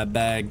in, get that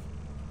bag.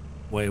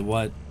 Wait,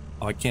 what?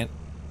 Oh, I can't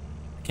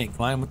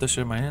climb with this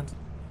shit in my hands.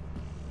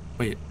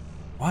 Wait,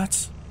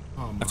 what?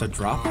 I have to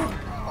drop it?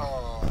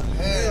 Oh,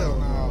 hell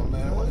no,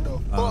 man. What the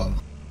fuck?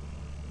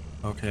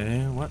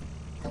 Okay, what?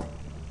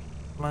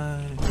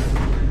 How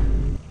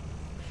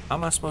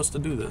am I supposed to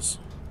do this?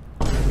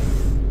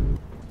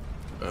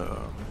 This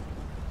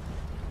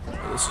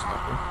is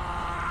not good.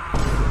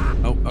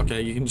 Oh,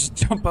 okay, you can just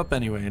jump up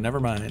anyway, never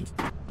mind.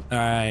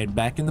 Alright,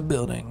 back in the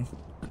building.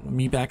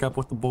 Meet back up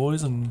with the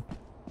boys and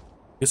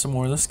get some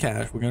more of this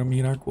cash. We're gonna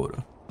meet our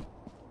quota.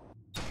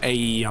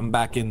 Hey, I'm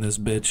back in this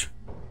bitch.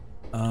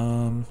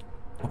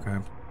 Okay.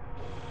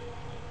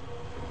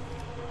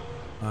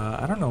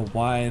 I don't know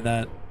why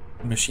that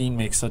machine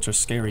makes such a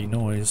scary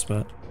noise,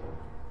 but...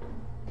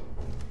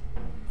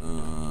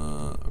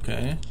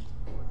 okay.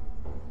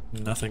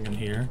 Nothing in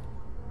here.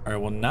 Alright,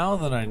 well now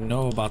that I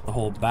know about the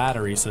whole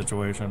battery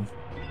situation...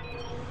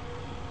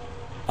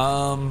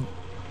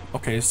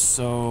 okay,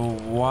 so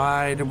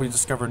why did we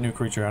discover a new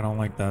creature? I don't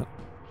like that.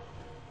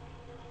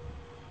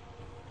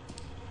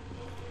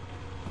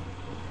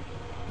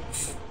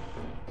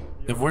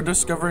 If we're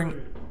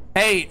discovering...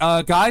 Hey,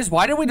 guys,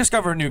 why did we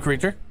discover a new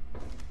creature?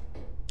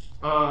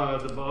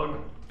 The bug.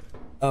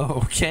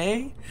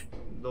 Okay.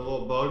 The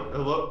little bug.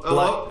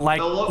 Hello?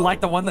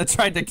 Like the one that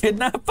tried to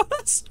kidnap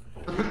us?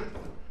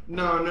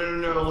 No,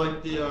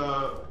 like the,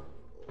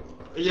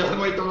 yeah,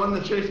 like the one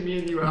that chased me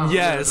and you out.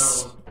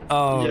 Yes. Yeah,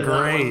 oh, yeah,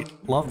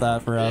 great. Love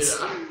that for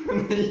us.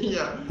 Yeah,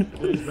 yeah.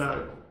 He's back.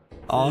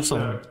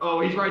 Awesome. He's back.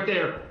 Oh, he's right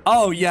there.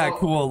 Oh, yeah,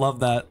 cool.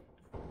 Love that.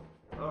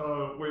 Wait,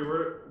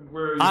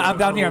 where are you? I'm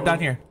down here. I'm down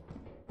here.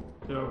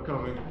 Yeah, I'm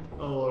coming.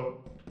 Hello.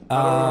 I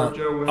don't know where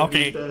Joe went.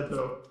 Okay. He's dead,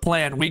 though.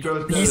 Plan.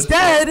 He's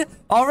dead. dead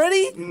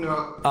already?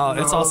 No. Oh,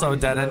 it's no, also a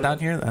he's dead end dead. down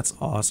here? That's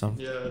awesome.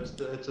 Yeah, it's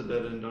a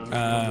dead end down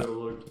here.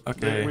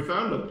 Okay. We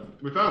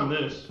found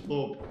this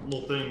little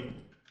thing.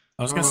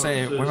 I was gonna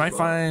say, we might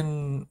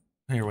find...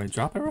 Here, wait,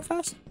 drop it real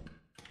fast?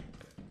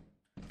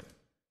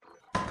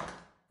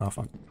 Oh,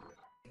 fuck.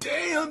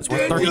 Damn, It's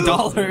worth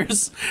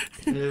 $30.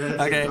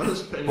 Yeah, Okay,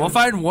 we'll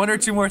find one or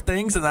two more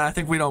things, and then I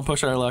think we don't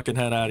push our luck and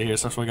head out of here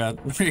since we got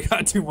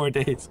 2 more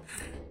days.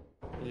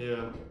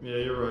 Yeah,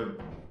 you're right.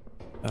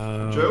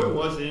 Joe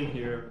was in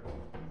here.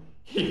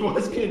 He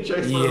was getting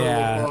chased by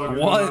a little bug, and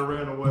then I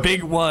ran away. What?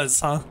 Big was,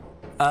 huh?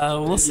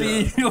 We'll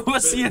see. We'll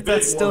see if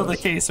that's still the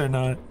case or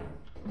not.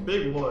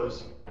 Big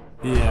was.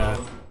 Yeah.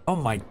 Oh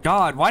my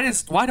God! Why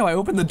do I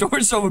open the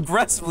door so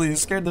aggressively? It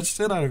scared the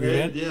shit out of me,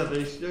 man. Yeah,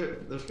 they scare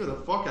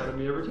the fuck out of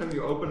me every time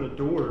you open a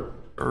door.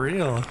 For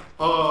real.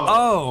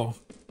 Oh.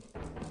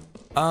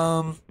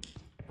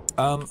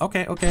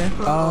 Okay.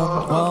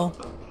 Well,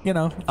 you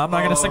know, I'm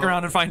not gonna stick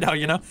around and find out,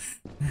 you know.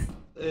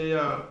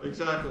 Yeah,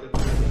 exactly.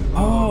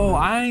 Oh,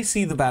 I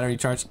see the battery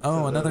charge.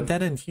 Oh, another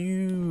dead end.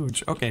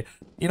 Huge. Okay.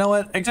 You know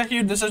what?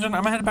 Executive decision.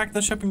 I'm gonna head back to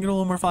the ship and get a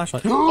little more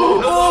flashlight.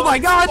 Oh my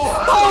God!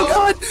 Oh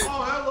God!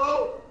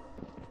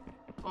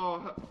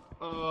 Oh,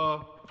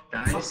 hello.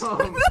 Guys?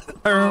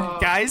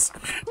 Guys?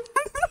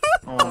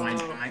 Oh my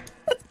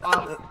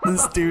God.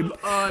 This dude.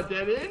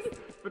 Dead end?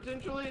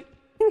 Potentially?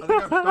 I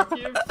think I'm stuck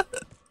here.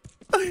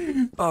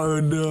 Oh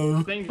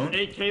no. Thing's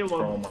 8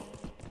 Caleb.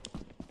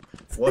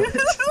 What?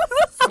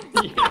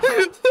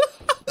 Yeah.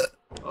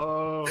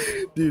 Oh.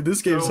 Dude,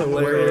 this game's Joe,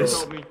 hilarious.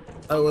 help me.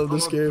 I love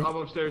this game. I'm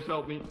upstairs,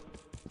 help me.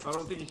 I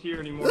don't think he's here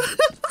anymore.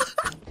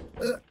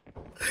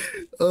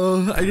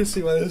 Oh, I can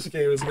see why this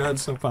game has gotten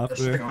so Stick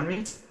popular. on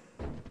me?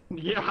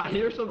 Yeah, I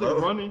hear something Hello?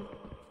 running.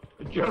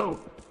 Joe,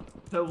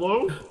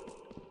 hello?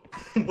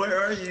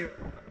 Where are you?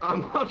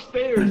 I'm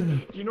upstairs.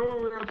 Do you know where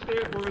we were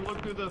upstairs? Where we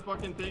looked through the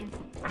fucking thing?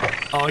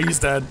 Oh, he's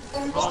dead.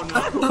 Oh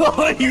no.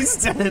 Oh, he's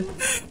dead.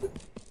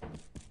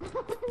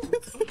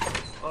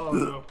 Oh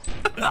no.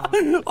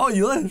 Oh,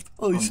 you left.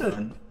 Holy I'm shit.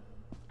 done.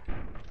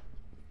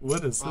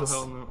 What is Oh this?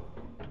 hell no.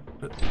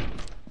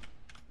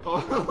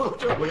 Oh,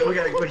 Joe. We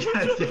gotta get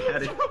out of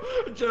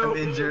here. Joe. I'm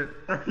injured.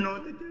 I don't know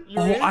what to do.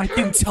 You're Oh, I injured?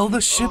 can tell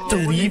the ship to Oh, what do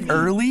you leave mean?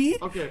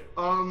 early? Okay,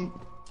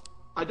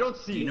 I don't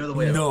see You it. know the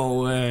way out.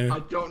 No way. I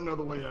don't know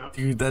the way out.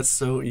 Dude, that's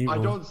so evil. I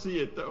don't see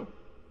it though.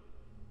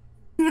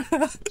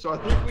 So I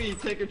think we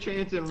take a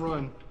chance and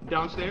run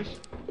downstairs.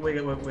 We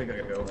gotta go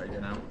right here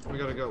now. We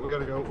gotta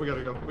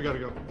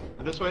go.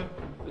 This way?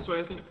 This way,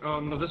 I think.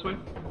 No, this way.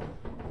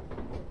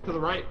 To the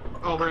right.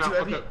 Oh, we're out.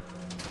 heavy. Okay.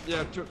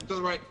 Yeah, to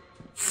the right.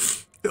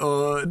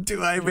 Oh,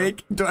 do I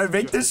make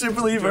the ship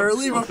leave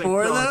early Oh, thank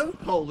before God. them?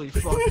 Holy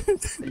fuck.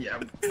 Yeah,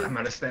 I'm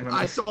out of stamina.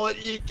 I saw it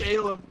eat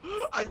Caleb.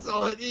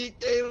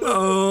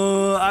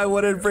 Oh, I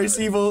want to embrace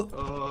evil.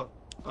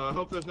 I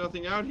hope there's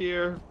nothing out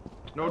here.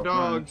 No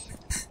dogs.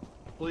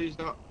 Please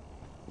don't.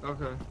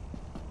 Okay.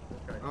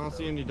 I don't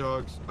see any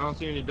dogs.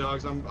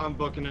 I'm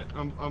booking it.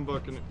 I'm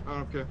booking it. I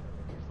don't care.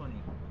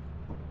 Funny.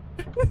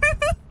 Okay,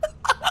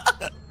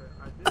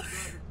 I did grab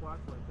your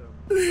flashlight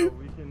though.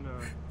 we can.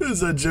 Is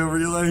that Joe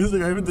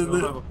realizing I haven't did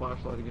We'll that? have a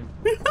flashlight again.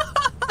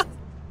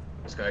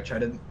 This guy tried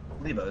to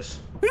leave us.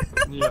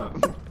 Yeah.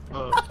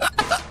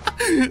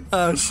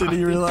 Oh shit,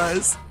 he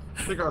realized.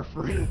 I think our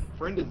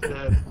friend is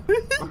dead.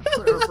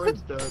 Our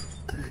friend's dead.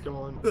 He's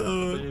gone.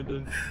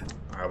 Abandoned.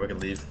 Alright, we can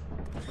leave.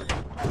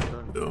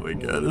 Oh my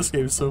god, this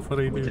game's so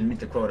funny, We dude. didn't meet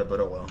the quota, but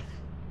oh well.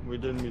 We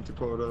didn't meet the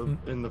quota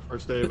in the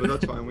first day, but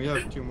that's fine. We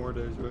have 2 more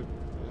days, right?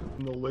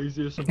 I'm the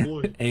laziest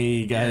employee.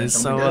 Hey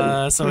guys,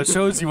 Yeah, so it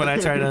shows you when I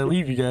try to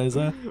leave you guys,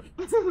 huh?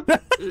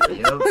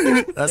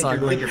 That's Think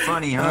ugly. you're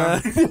funny, huh?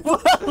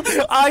 Well,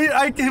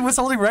 I was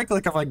holding right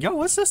click. I'm like, yo,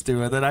 what's this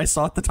do? And then I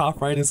saw at the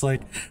top right, it's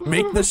like,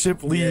 make the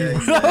ship leave.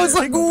 Yeah, I was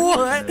like,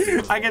 what?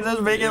 yeah. I can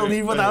just make it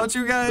leave without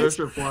you There's guys?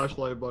 your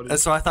flashlight, buddy. And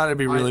so I thought it'd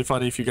be really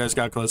funny if you guys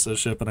got close to the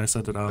ship and I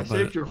sent it I out.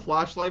 saved But your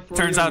flashlight for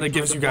turns you. out it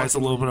gives you guys a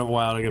little bit of a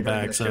while to get We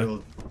gotta back. So,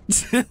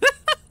 killed.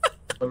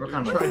 But we're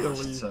kind of Tried to like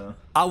leave. so.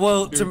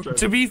 well, Dude,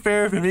 to be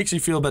fair, if it makes you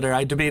feel better,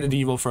 I debated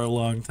evil for a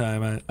long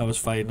time. I was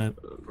fighting it.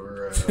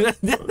 We're,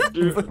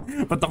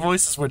 But the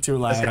voices were too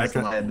this loud. I guy's a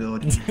could,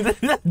 liability.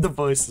 the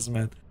voices,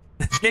 man.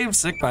 This game's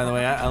sick, by the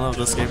way. I love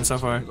this game so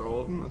far.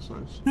 All of them? That's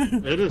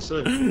nice. It is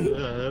sick.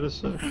 Yeah, it is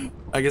sick.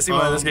 I can see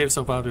why this game's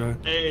so popular.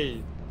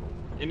 Hey,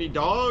 any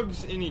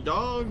dogs? Any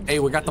dogs? Hey,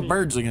 we got the Any-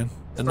 birds again,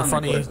 and the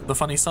Funny funny, place. the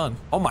funny sun.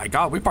 Oh my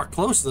god, we parked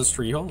close to this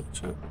tree. Holy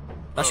shit!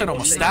 That shit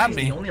almost The stabbed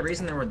me. only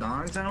reason there were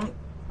dogs out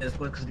is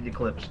because of the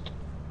eclipse.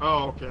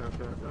 Oh, okay.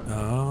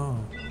 Oh.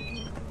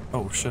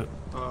 Oh shit.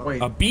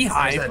 Wait, A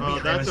beehive. where's that Oh,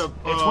 that's a.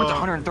 It's worth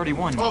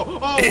 131.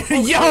 Oh,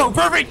 Yo,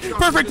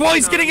 perfect boy,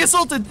 he's getting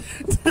assaulted.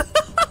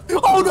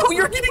 Oh no,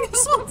 you're getting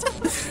assaulted.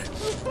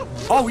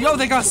 Oh, yo,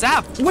 they got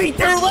zapped. Wait,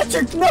 they're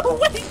electric. No,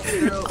 wait.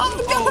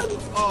 Oh god.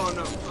 Oh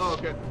no. Oh,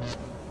 okay.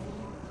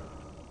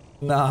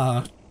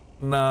 Nah.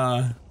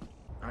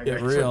 Alright, Get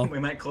guys, real. We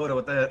might quota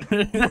with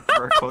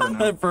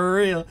that. For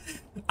real.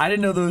 I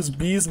didn't know those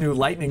bees knew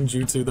lightning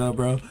jutsu though,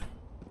 bro.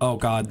 Oh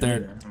god,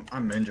 they're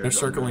I'm injured. they're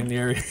circling the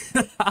area.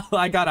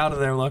 I got out of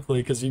there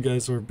luckily because you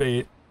guys were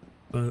bait.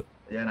 But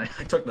Yeah, and I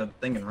took the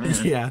thing and ran.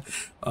 yeah,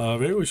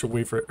 maybe we should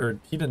wait for. Or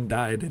he didn't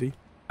die, did he?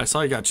 I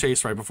saw he got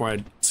chased right before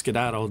I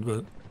skedaddled,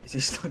 but Is he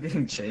still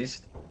getting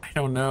chased? I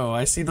don't know.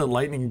 I see the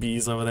lightning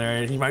bees over there,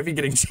 and he might be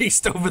getting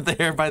chased over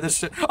there by the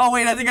ship. Oh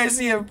wait, I think I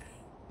see him.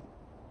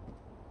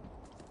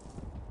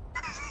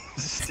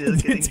 Still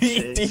getting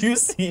chased. Do you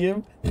see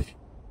him?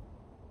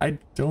 I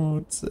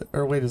don't.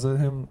 Or wait, is that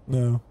him?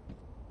 No.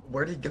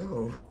 Where'd he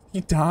go? He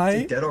Is he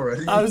died? dead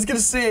already? I was gonna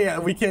say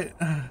we can't.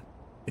 I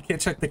can't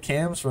check the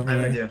cams from I have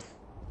here. an idea.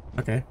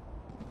 Okay.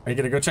 Are you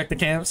gonna go check the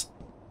cams?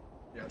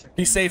 Yeah, check.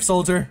 Be safe,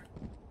 soldier.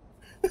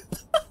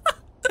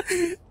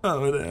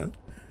 Oh no.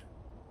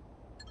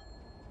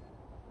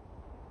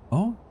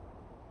 Oh.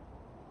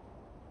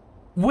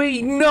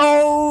 Wait,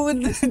 no!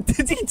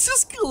 Did he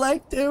just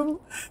collect him?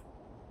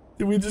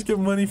 Did we just get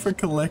money for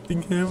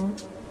collecting him?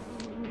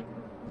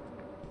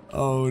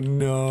 Oh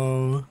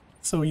no.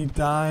 So he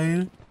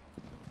died?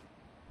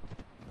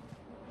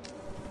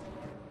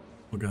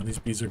 Oh god, these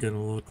bees are getting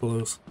a little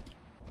close.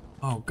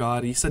 Oh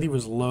god, he said he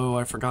was low.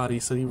 I forgot he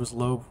said he was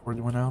low before he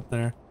went out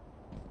there.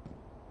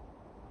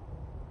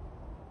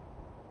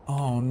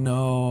 Oh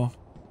no.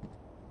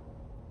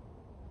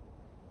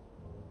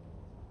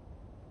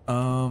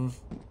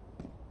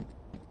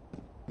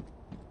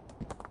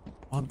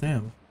 Oh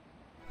damn.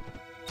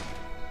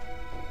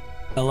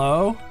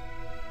 Hello?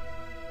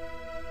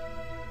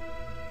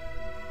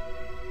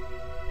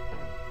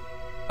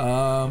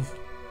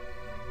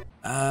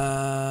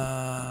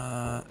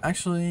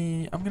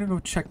 Actually, I'm gonna go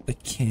check the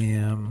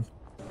cam.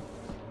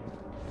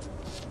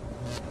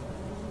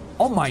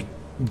 Oh my,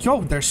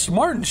 yo, they're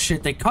smart and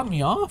shit. They cut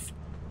me off.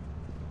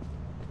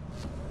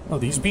 Oh,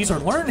 these bees are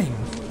learning.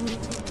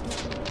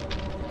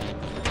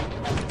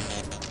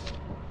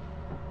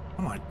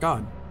 Oh my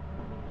god.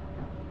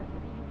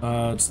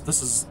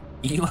 This is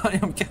Eli,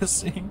 I'm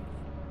guessing.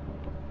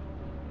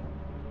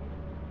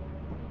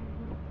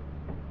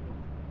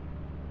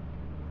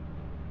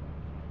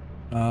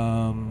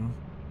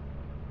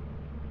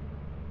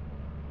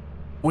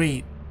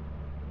 Wait.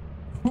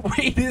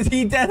 Wait, is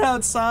he dead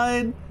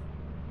outside?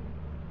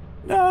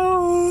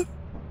 No.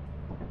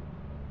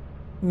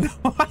 No,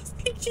 I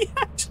think he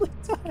actually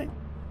died.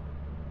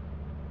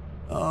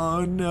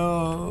 Oh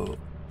no.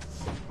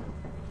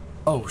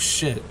 Oh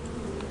shit.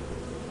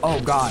 Oh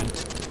god.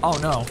 Oh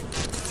no.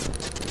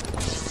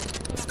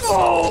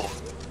 Oh!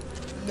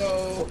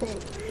 No.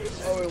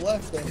 Oh, it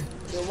left then.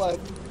 It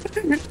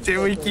left. Did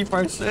we keep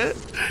our shit?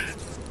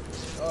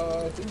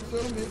 I think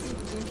so, maybe,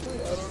 potentially.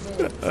 I don't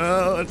know.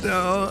 Oh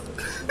no.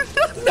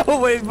 No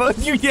way,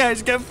 both you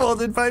guys get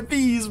folded by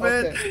bees,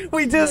 man. Okay.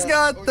 We just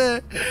Yeah, got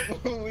there.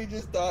 We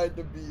just died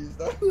to bees.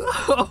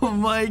 Oh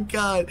my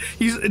god.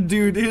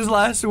 Dude, his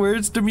last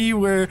words to me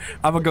were,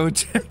 I'm gonna go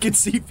check and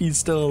see if he's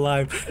still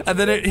alive. And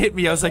then it hit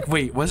me, I was like,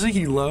 wait, wasn't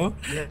he low?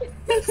 Yeah,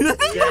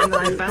 and then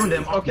I found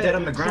him dead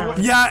on the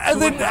ground. Yeah,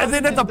 and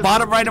then at the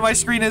bottom right of my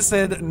screen it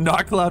said,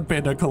 not Cloud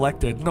Panda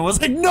collected. And I was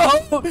like, no!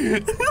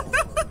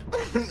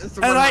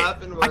 So And what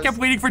happened was, I kept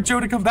waiting for Joe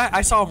to come back.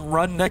 I saw him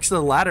run next to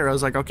the ladder. I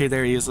was like, okay,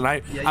 there he is. And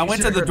I you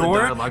went to should've the heard the door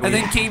dialogue and we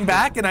then had. came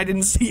back and I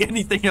didn't see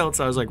anything else.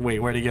 I was like, wait,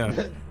 where'd he go?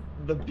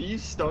 the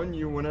bees stun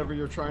you whenever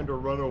you're trying to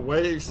run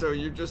away, so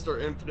you just are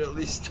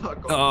infinitely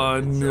stuck on Oh, it.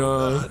 It's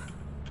no. So bad.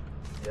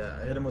 Yeah,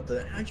 I hit him with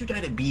the. How'd you die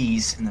to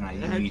bees? And then I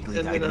immediately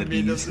And died then to the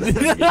bees.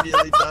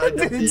 immediately died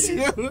to Did bees.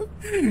 you?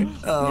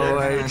 Oh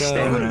my god.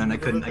 stamina. And I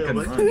couldn't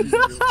run.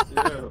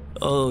 Yeah,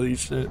 Holy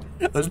shit.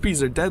 Those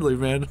bees are deadly,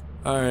 man.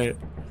 Alright.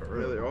 they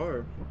really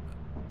are.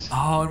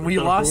 Oh, and we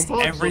Got a lost boom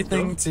box,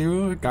 everything let's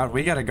too. God,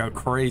 we gotta go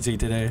crazy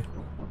today.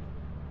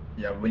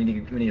 Yeah, we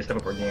need to step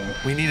up our game.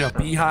 We need a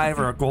beehive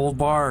or a gold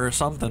bar or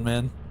something,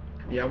 man.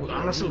 Yeah,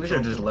 honestly, we should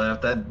have just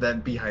left.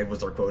 That beehive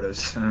was our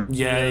quotas.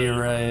 Yeah, you're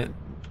right.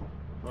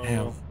 Oh,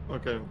 Damn.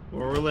 okay,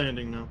 well, we're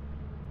landing now.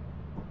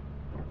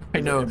 I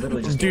know.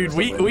 literally just Dude,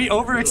 we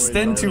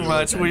overextend too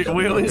much. We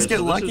always get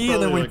So this is lucky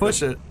and then we probably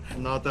push it.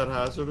 Not that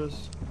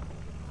hazardous.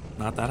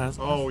 Not that has.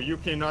 Oh, you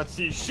cannot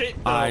see shit.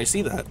 Though. I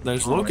see that.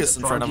 There's locusts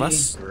in front of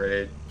us.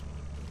 Great.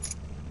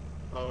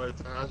 Oh,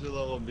 it's a hazard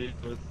level B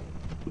with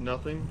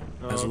nothing.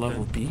 Oh, As a okay.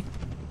 level B.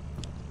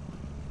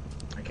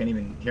 I can't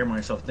even hear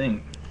myself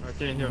think. I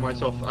can't hear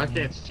myself. I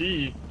can't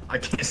see. I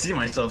can't see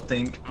myself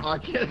think. I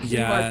can't see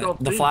Yeah, myself.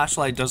 the think.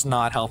 flashlight does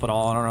not help at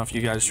all. I don't know if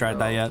you guys tried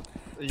that yet.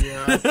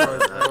 Yeah, I tried.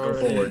 Go It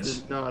forwards.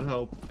 did not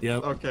help.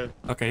 Yep. Okay.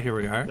 Okay, here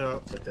we are.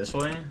 No. Like this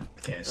way?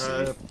 Can't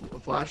see.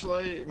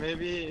 Flashlight,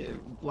 maybe.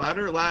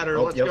 Ladder.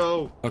 Oh, Let's yep.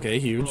 go. Okay,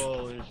 huge.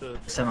 Holy shit.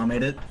 Somehow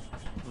made it.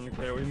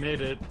 Okay, we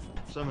made it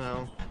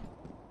somehow.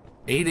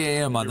 8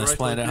 a.m. on You're this right,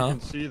 like, planet, you huh?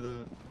 can see the.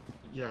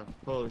 Yeah.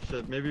 Holy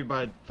shit. Maybe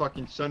by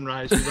fucking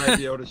sunrise you might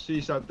be able to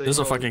see something. This is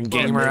a Holy fucking fuck.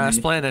 gamer ass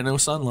maybe. planet, no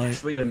sunlight.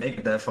 If we even make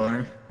it that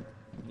far.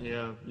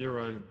 Yeah, you're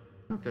right.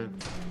 Okay.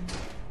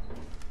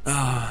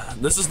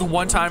 This is the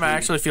one time I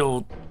actually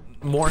feel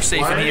more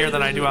safe in here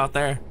than I do out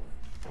there.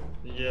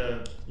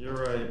 Yeah, you're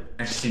right.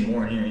 I see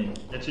more in here.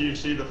 Until you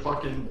see the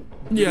fucking.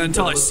 Yeah, dude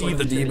until that I looks see like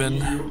the he's gonna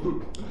demon. eat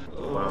you.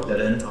 Wow,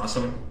 dead end.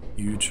 Awesome.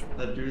 Huge.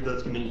 That dude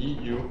that's gonna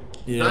eat you.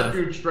 Yeah. That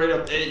dude straight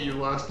up ate you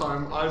last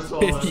time. I saw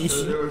that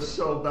shit. It was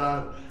so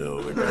bad.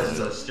 Oh my There's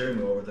a steering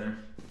wheel over there.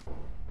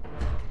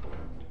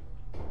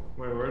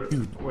 Wait, where?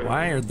 Dude, wait,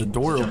 why are the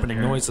door Jump opening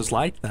here. noises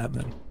like that,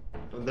 man?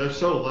 They're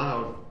so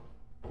loud.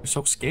 They're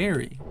so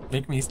scary.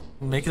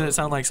 Making it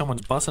sound like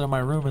someone's busting in my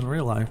room in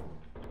real life.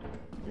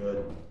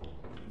 Good.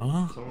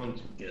 Huh?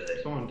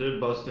 Someone did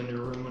bust in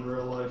your room in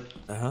real life.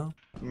 The hell?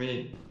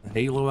 Me. A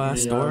Halo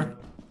ass Me, door?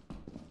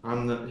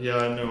 I'm the. Yeah,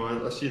 I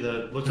know. I see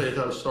that. Looks like it's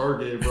out of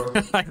Stargate, bro. What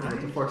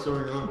the fuck's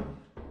going on?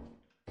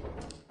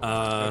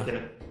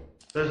 Okay.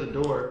 There's a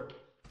door.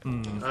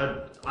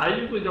 I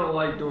usually don't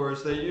like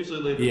doors. They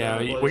usually lead to Yeah,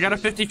 bad we got a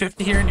places.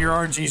 50-50 here, and your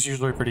RNG is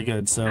usually pretty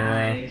good. So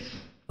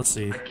let's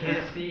see. I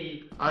can't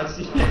see. I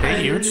see. Okay, I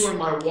hear huge. you in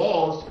my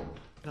walls.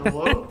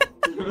 Hello?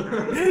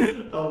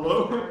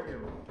 Hello?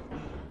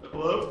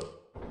 Hello?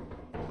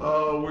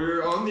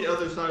 We're on the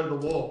other side of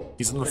the wall.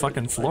 He's in the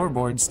fucking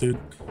floorboards, dude.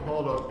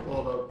 Hold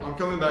up. I'm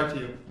coming back to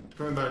you.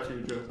 Coming back to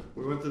you, Joe.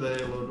 We went through the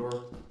Halo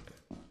door.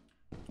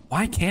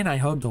 Why can't I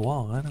hug the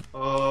wall? I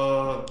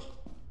don't.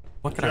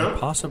 What could I Joe?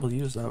 possibly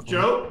use that for?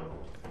 Joe?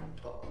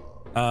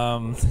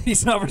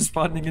 He's not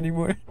responding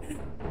anymore.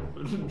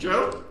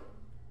 Joe?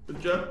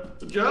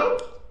 Joe?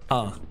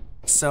 Huh.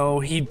 So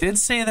he did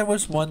say there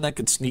was one that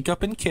could sneak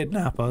up and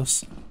kidnap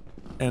us.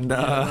 And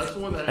That's the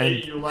one that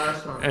ate you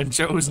last time. and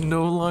Joe's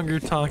no longer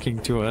talking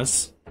to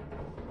us.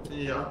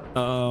 Yeah.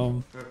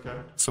 Okay. Okay.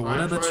 So what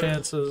I are the tried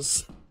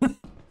chances?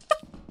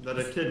 that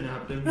I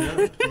kidnapped him?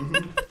 Yeah.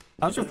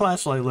 How's your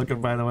flashlight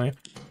looking, by the way?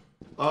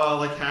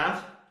 Like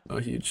half. Oh,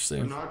 huge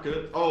save. Not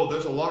good. Oh,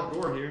 there's a locked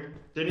door here.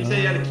 Didn't he say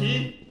he had a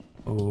key?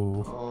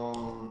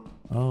 Oh.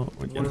 Oh,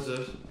 we What can is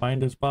this?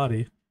 find his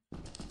body.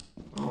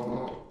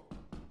 Oh.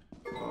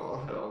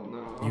 Oh, hell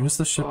no. Use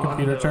the ship Oh,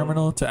 computer hell.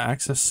 terminal to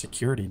access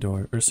security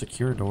door or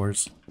secure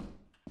doors.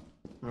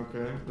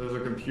 Okay, there's a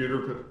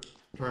computer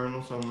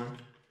terminal somewhere.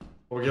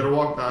 We gotta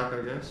walk back,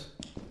 I guess.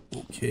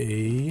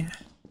 Okay.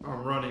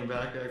 I'm running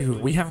back, actually.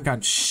 Dude, we haven't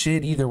got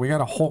shit either. We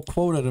got a whole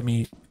quota to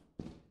meet.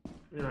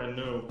 Yeah, I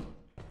know.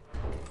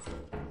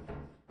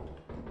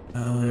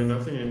 Okay,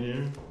 nothing in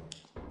here.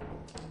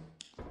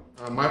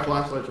 My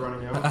flashlight's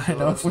running out. I so know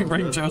that's if we not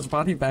bring good. Joe's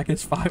body back,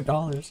 it's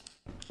 $5.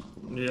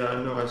 Yeah,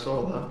 I know, I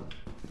saw that.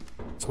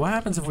 So what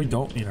happens if we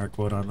don't meet our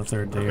quota on the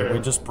third day? Are Okay. we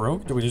just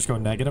broke? Do we just go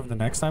negative the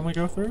next time we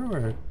go through,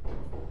 or?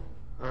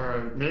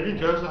 Alright, maybe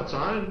Joe's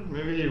outside?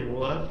 Maybe he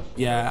left?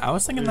 Yeah, I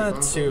was thinking Maybe that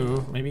outside.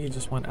 too. Maybe he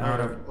just went out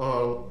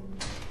Alright,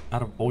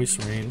 of voice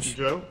range.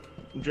 Joe?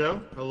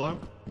 Joe? Hello?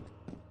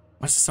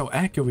 Why is it so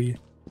echoey?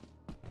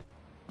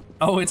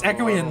 Oh, it's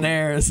echoey in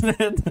there, isn't it?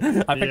 I picked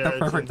Yeah, the it's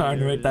perfect in time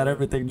to here, make that yeah.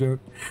 everything joke.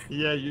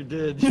 Yeah, you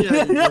did.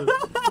 Yeah, you did.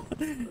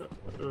 It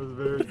was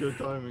very good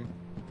timing.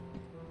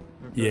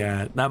 Okay.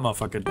 Yeah, that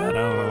motherfucker dead. I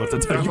don't know what to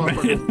tell That you,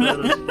 motherfucker's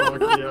man. dead as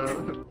fuck,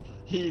 yeah.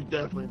 He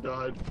definitely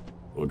died.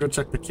 We'll go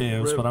check the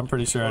cams, but I'm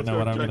pretty sure I Let's know go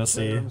what I'm check gonna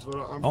see. cams, but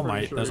I'm Oh pretty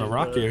my, sure there's a he's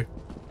rock dead. here.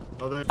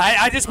 Oh, there-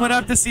 I just went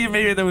up to see if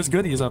maybe there was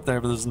goodies up there,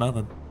 but there's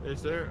nothing.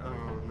 Is there? Oh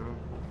no.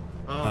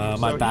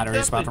 My so battery's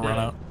he's about to run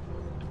definitely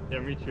out. dead. Yeah,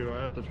 me too.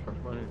 I have to charge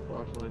my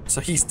flashlight.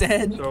 So he's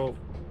dead? So,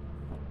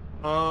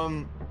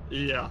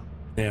 yeah,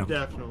 Damn.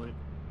 definitely.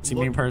 See,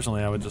 me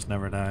personally, I would just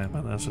never die,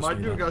 but that's just My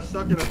me, dude though. got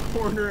stuck in a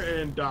corner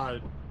and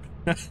died.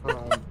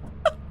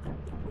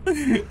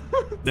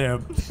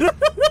 Damn.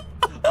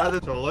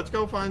 So let's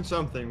go find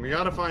something. We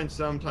gotta find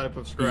some type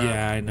of scrap.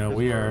 Yeah, I know.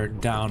 We are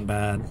down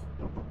bad.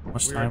 How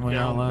much time we got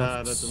down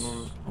left? bad at the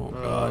moment. Oh,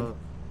 God.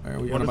 Are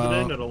we What got is it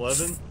in about... at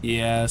 11?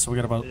 Yeah, so we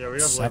got about Yeah, we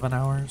have 7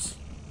 hours.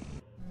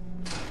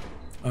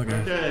 Okay.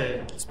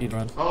 Okay. Speed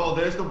run. Oh,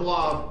 there's the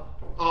blob.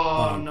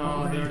 Oh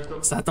no, there's the.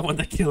 Is that the one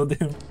that killed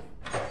him?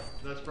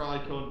 That's probably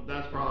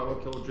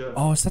what killed Jeff.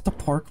 Oh, is that the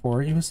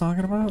parkour he was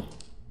talking about?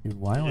 Dude,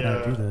 why would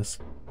I do this?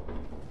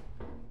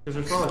 Because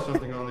there's probably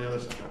something on the other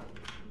side.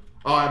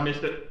 Oh, I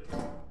missed it.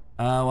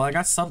 Well, I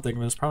got something,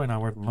 but it's probably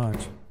not worth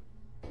much.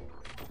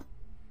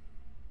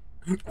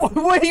 Wait,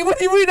 what do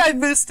you mean I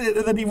missed it?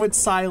 And then he went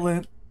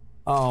silent.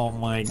 Oh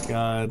my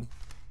god.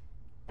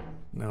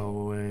 No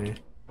way.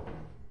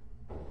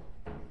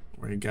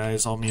 Alright,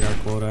 guys, I'll meet our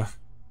quota.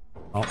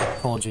 Oh, I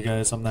told you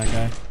guys I'm that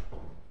guy.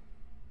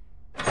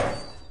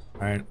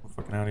 Alright, we're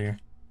fucking out of here.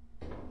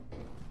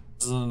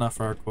 This isn't enough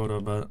for our quota,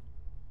 but at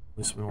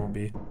least we won't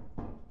be.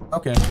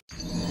 Okay.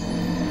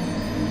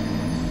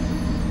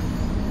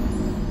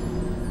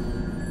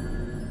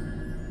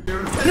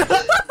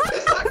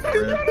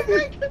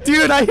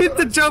 Dude, I hit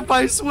the jump,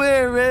 I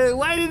swear, man.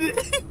 Why did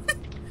it?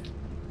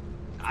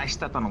 I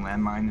stepped on a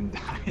landmine and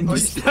died. You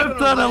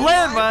stepped on a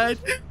landmine?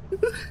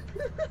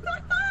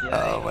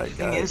 Yeah, Oh my the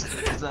thing god. is,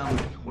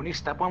 when you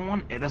step on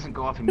one, it doesn't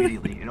go off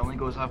immediately. It only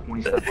goes off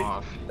when you step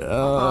off.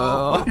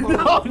 Oh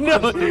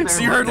no! So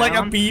you heard like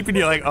a beep and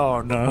you're like,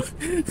 oh no.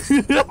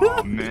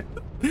 Oh man.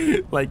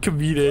 Like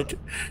comedic.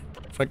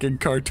 Fucking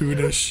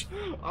cartoonish.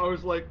 I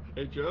was like,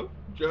 hey Joe?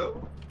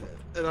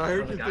 And I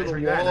heard you Guys, through we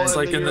the got wall, It's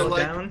and like then in you're the-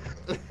 like, down.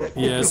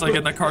 Yeah, it's like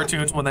in the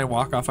cartoons when they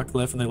walk off a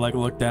cliff and they like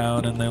look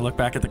down and they look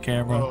back at the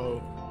camera.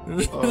 oh.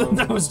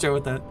 That was Joe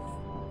with that.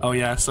 Oh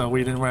yeah, so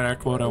we didn't write our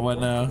quota. What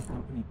now?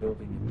 Company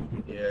building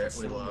immediately. Yeah, we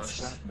Selling lost.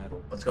 scrap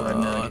metal. Let's go ahead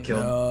and get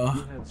killed. No.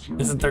 You have zero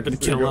Isn't there gonna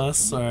days kill left.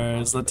 us, or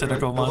is the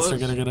tentacle Kill monster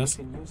us? gonna get us?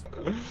 You can use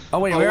Oh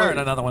wait, Oh, we are wait. in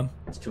another one.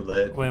 It's too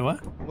late. Wait,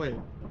 what? Wait,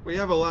 we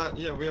have a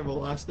we have a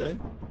last day?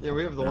 Yeah,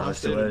 we have the No, last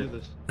it's day too to late. do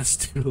this. It's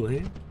too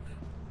late.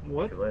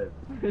 What? Too late.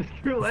 It's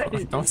too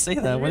late. Don't say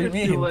that. What do you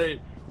It's too mean?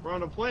 late. We're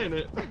on a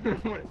planet.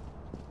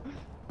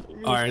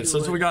 All right,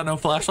 since we got no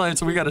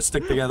flashlights, we gotta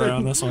stick together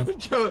on this one.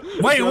 Joe,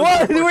 Wait, Joe's what?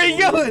 fucking Where are you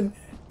going?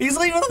 He's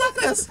leaving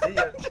without us.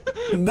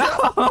 No,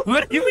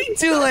 what do you mean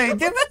too late?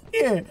 Get back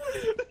here.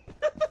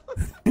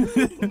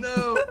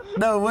 No.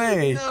 No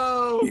way.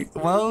 No.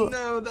 Well.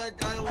 No, that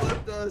guy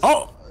left us.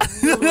 Oh.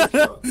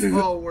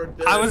 Oh, we're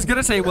dead. I was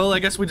gonna say, well, I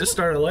guess we just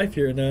started a life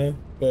here now,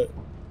 but.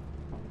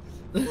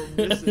 We're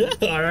missing.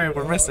 All right,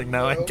 we're missing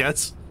now, I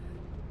guess.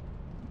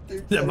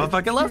 Dude Yeah, said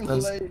motherfucker it's left too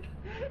us.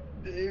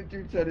 late.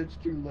 Dude said it's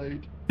too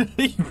late.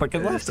 You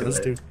fucking Yeah, left it's us,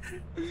 too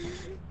dude.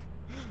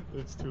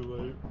 It's too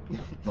late.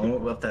 The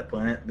moment we left that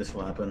planet, this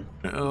will happen.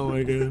 Oh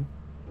my god.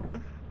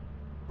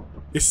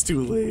 It's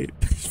too late.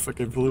 It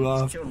fucking flew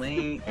off. Too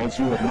late. As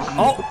you have not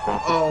Oh. used the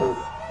profit Oh.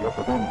 code, your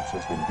performance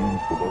has been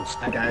deemed below Hi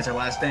standard. guys, our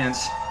last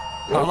dance.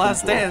 Our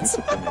last dance.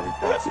 Disciplinary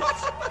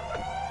process.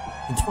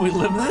 Can we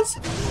live this?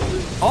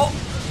 Oh.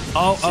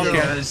 Oh, See you okay.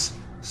 guys.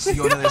 See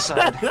you on the other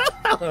side.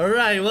 All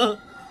right, well.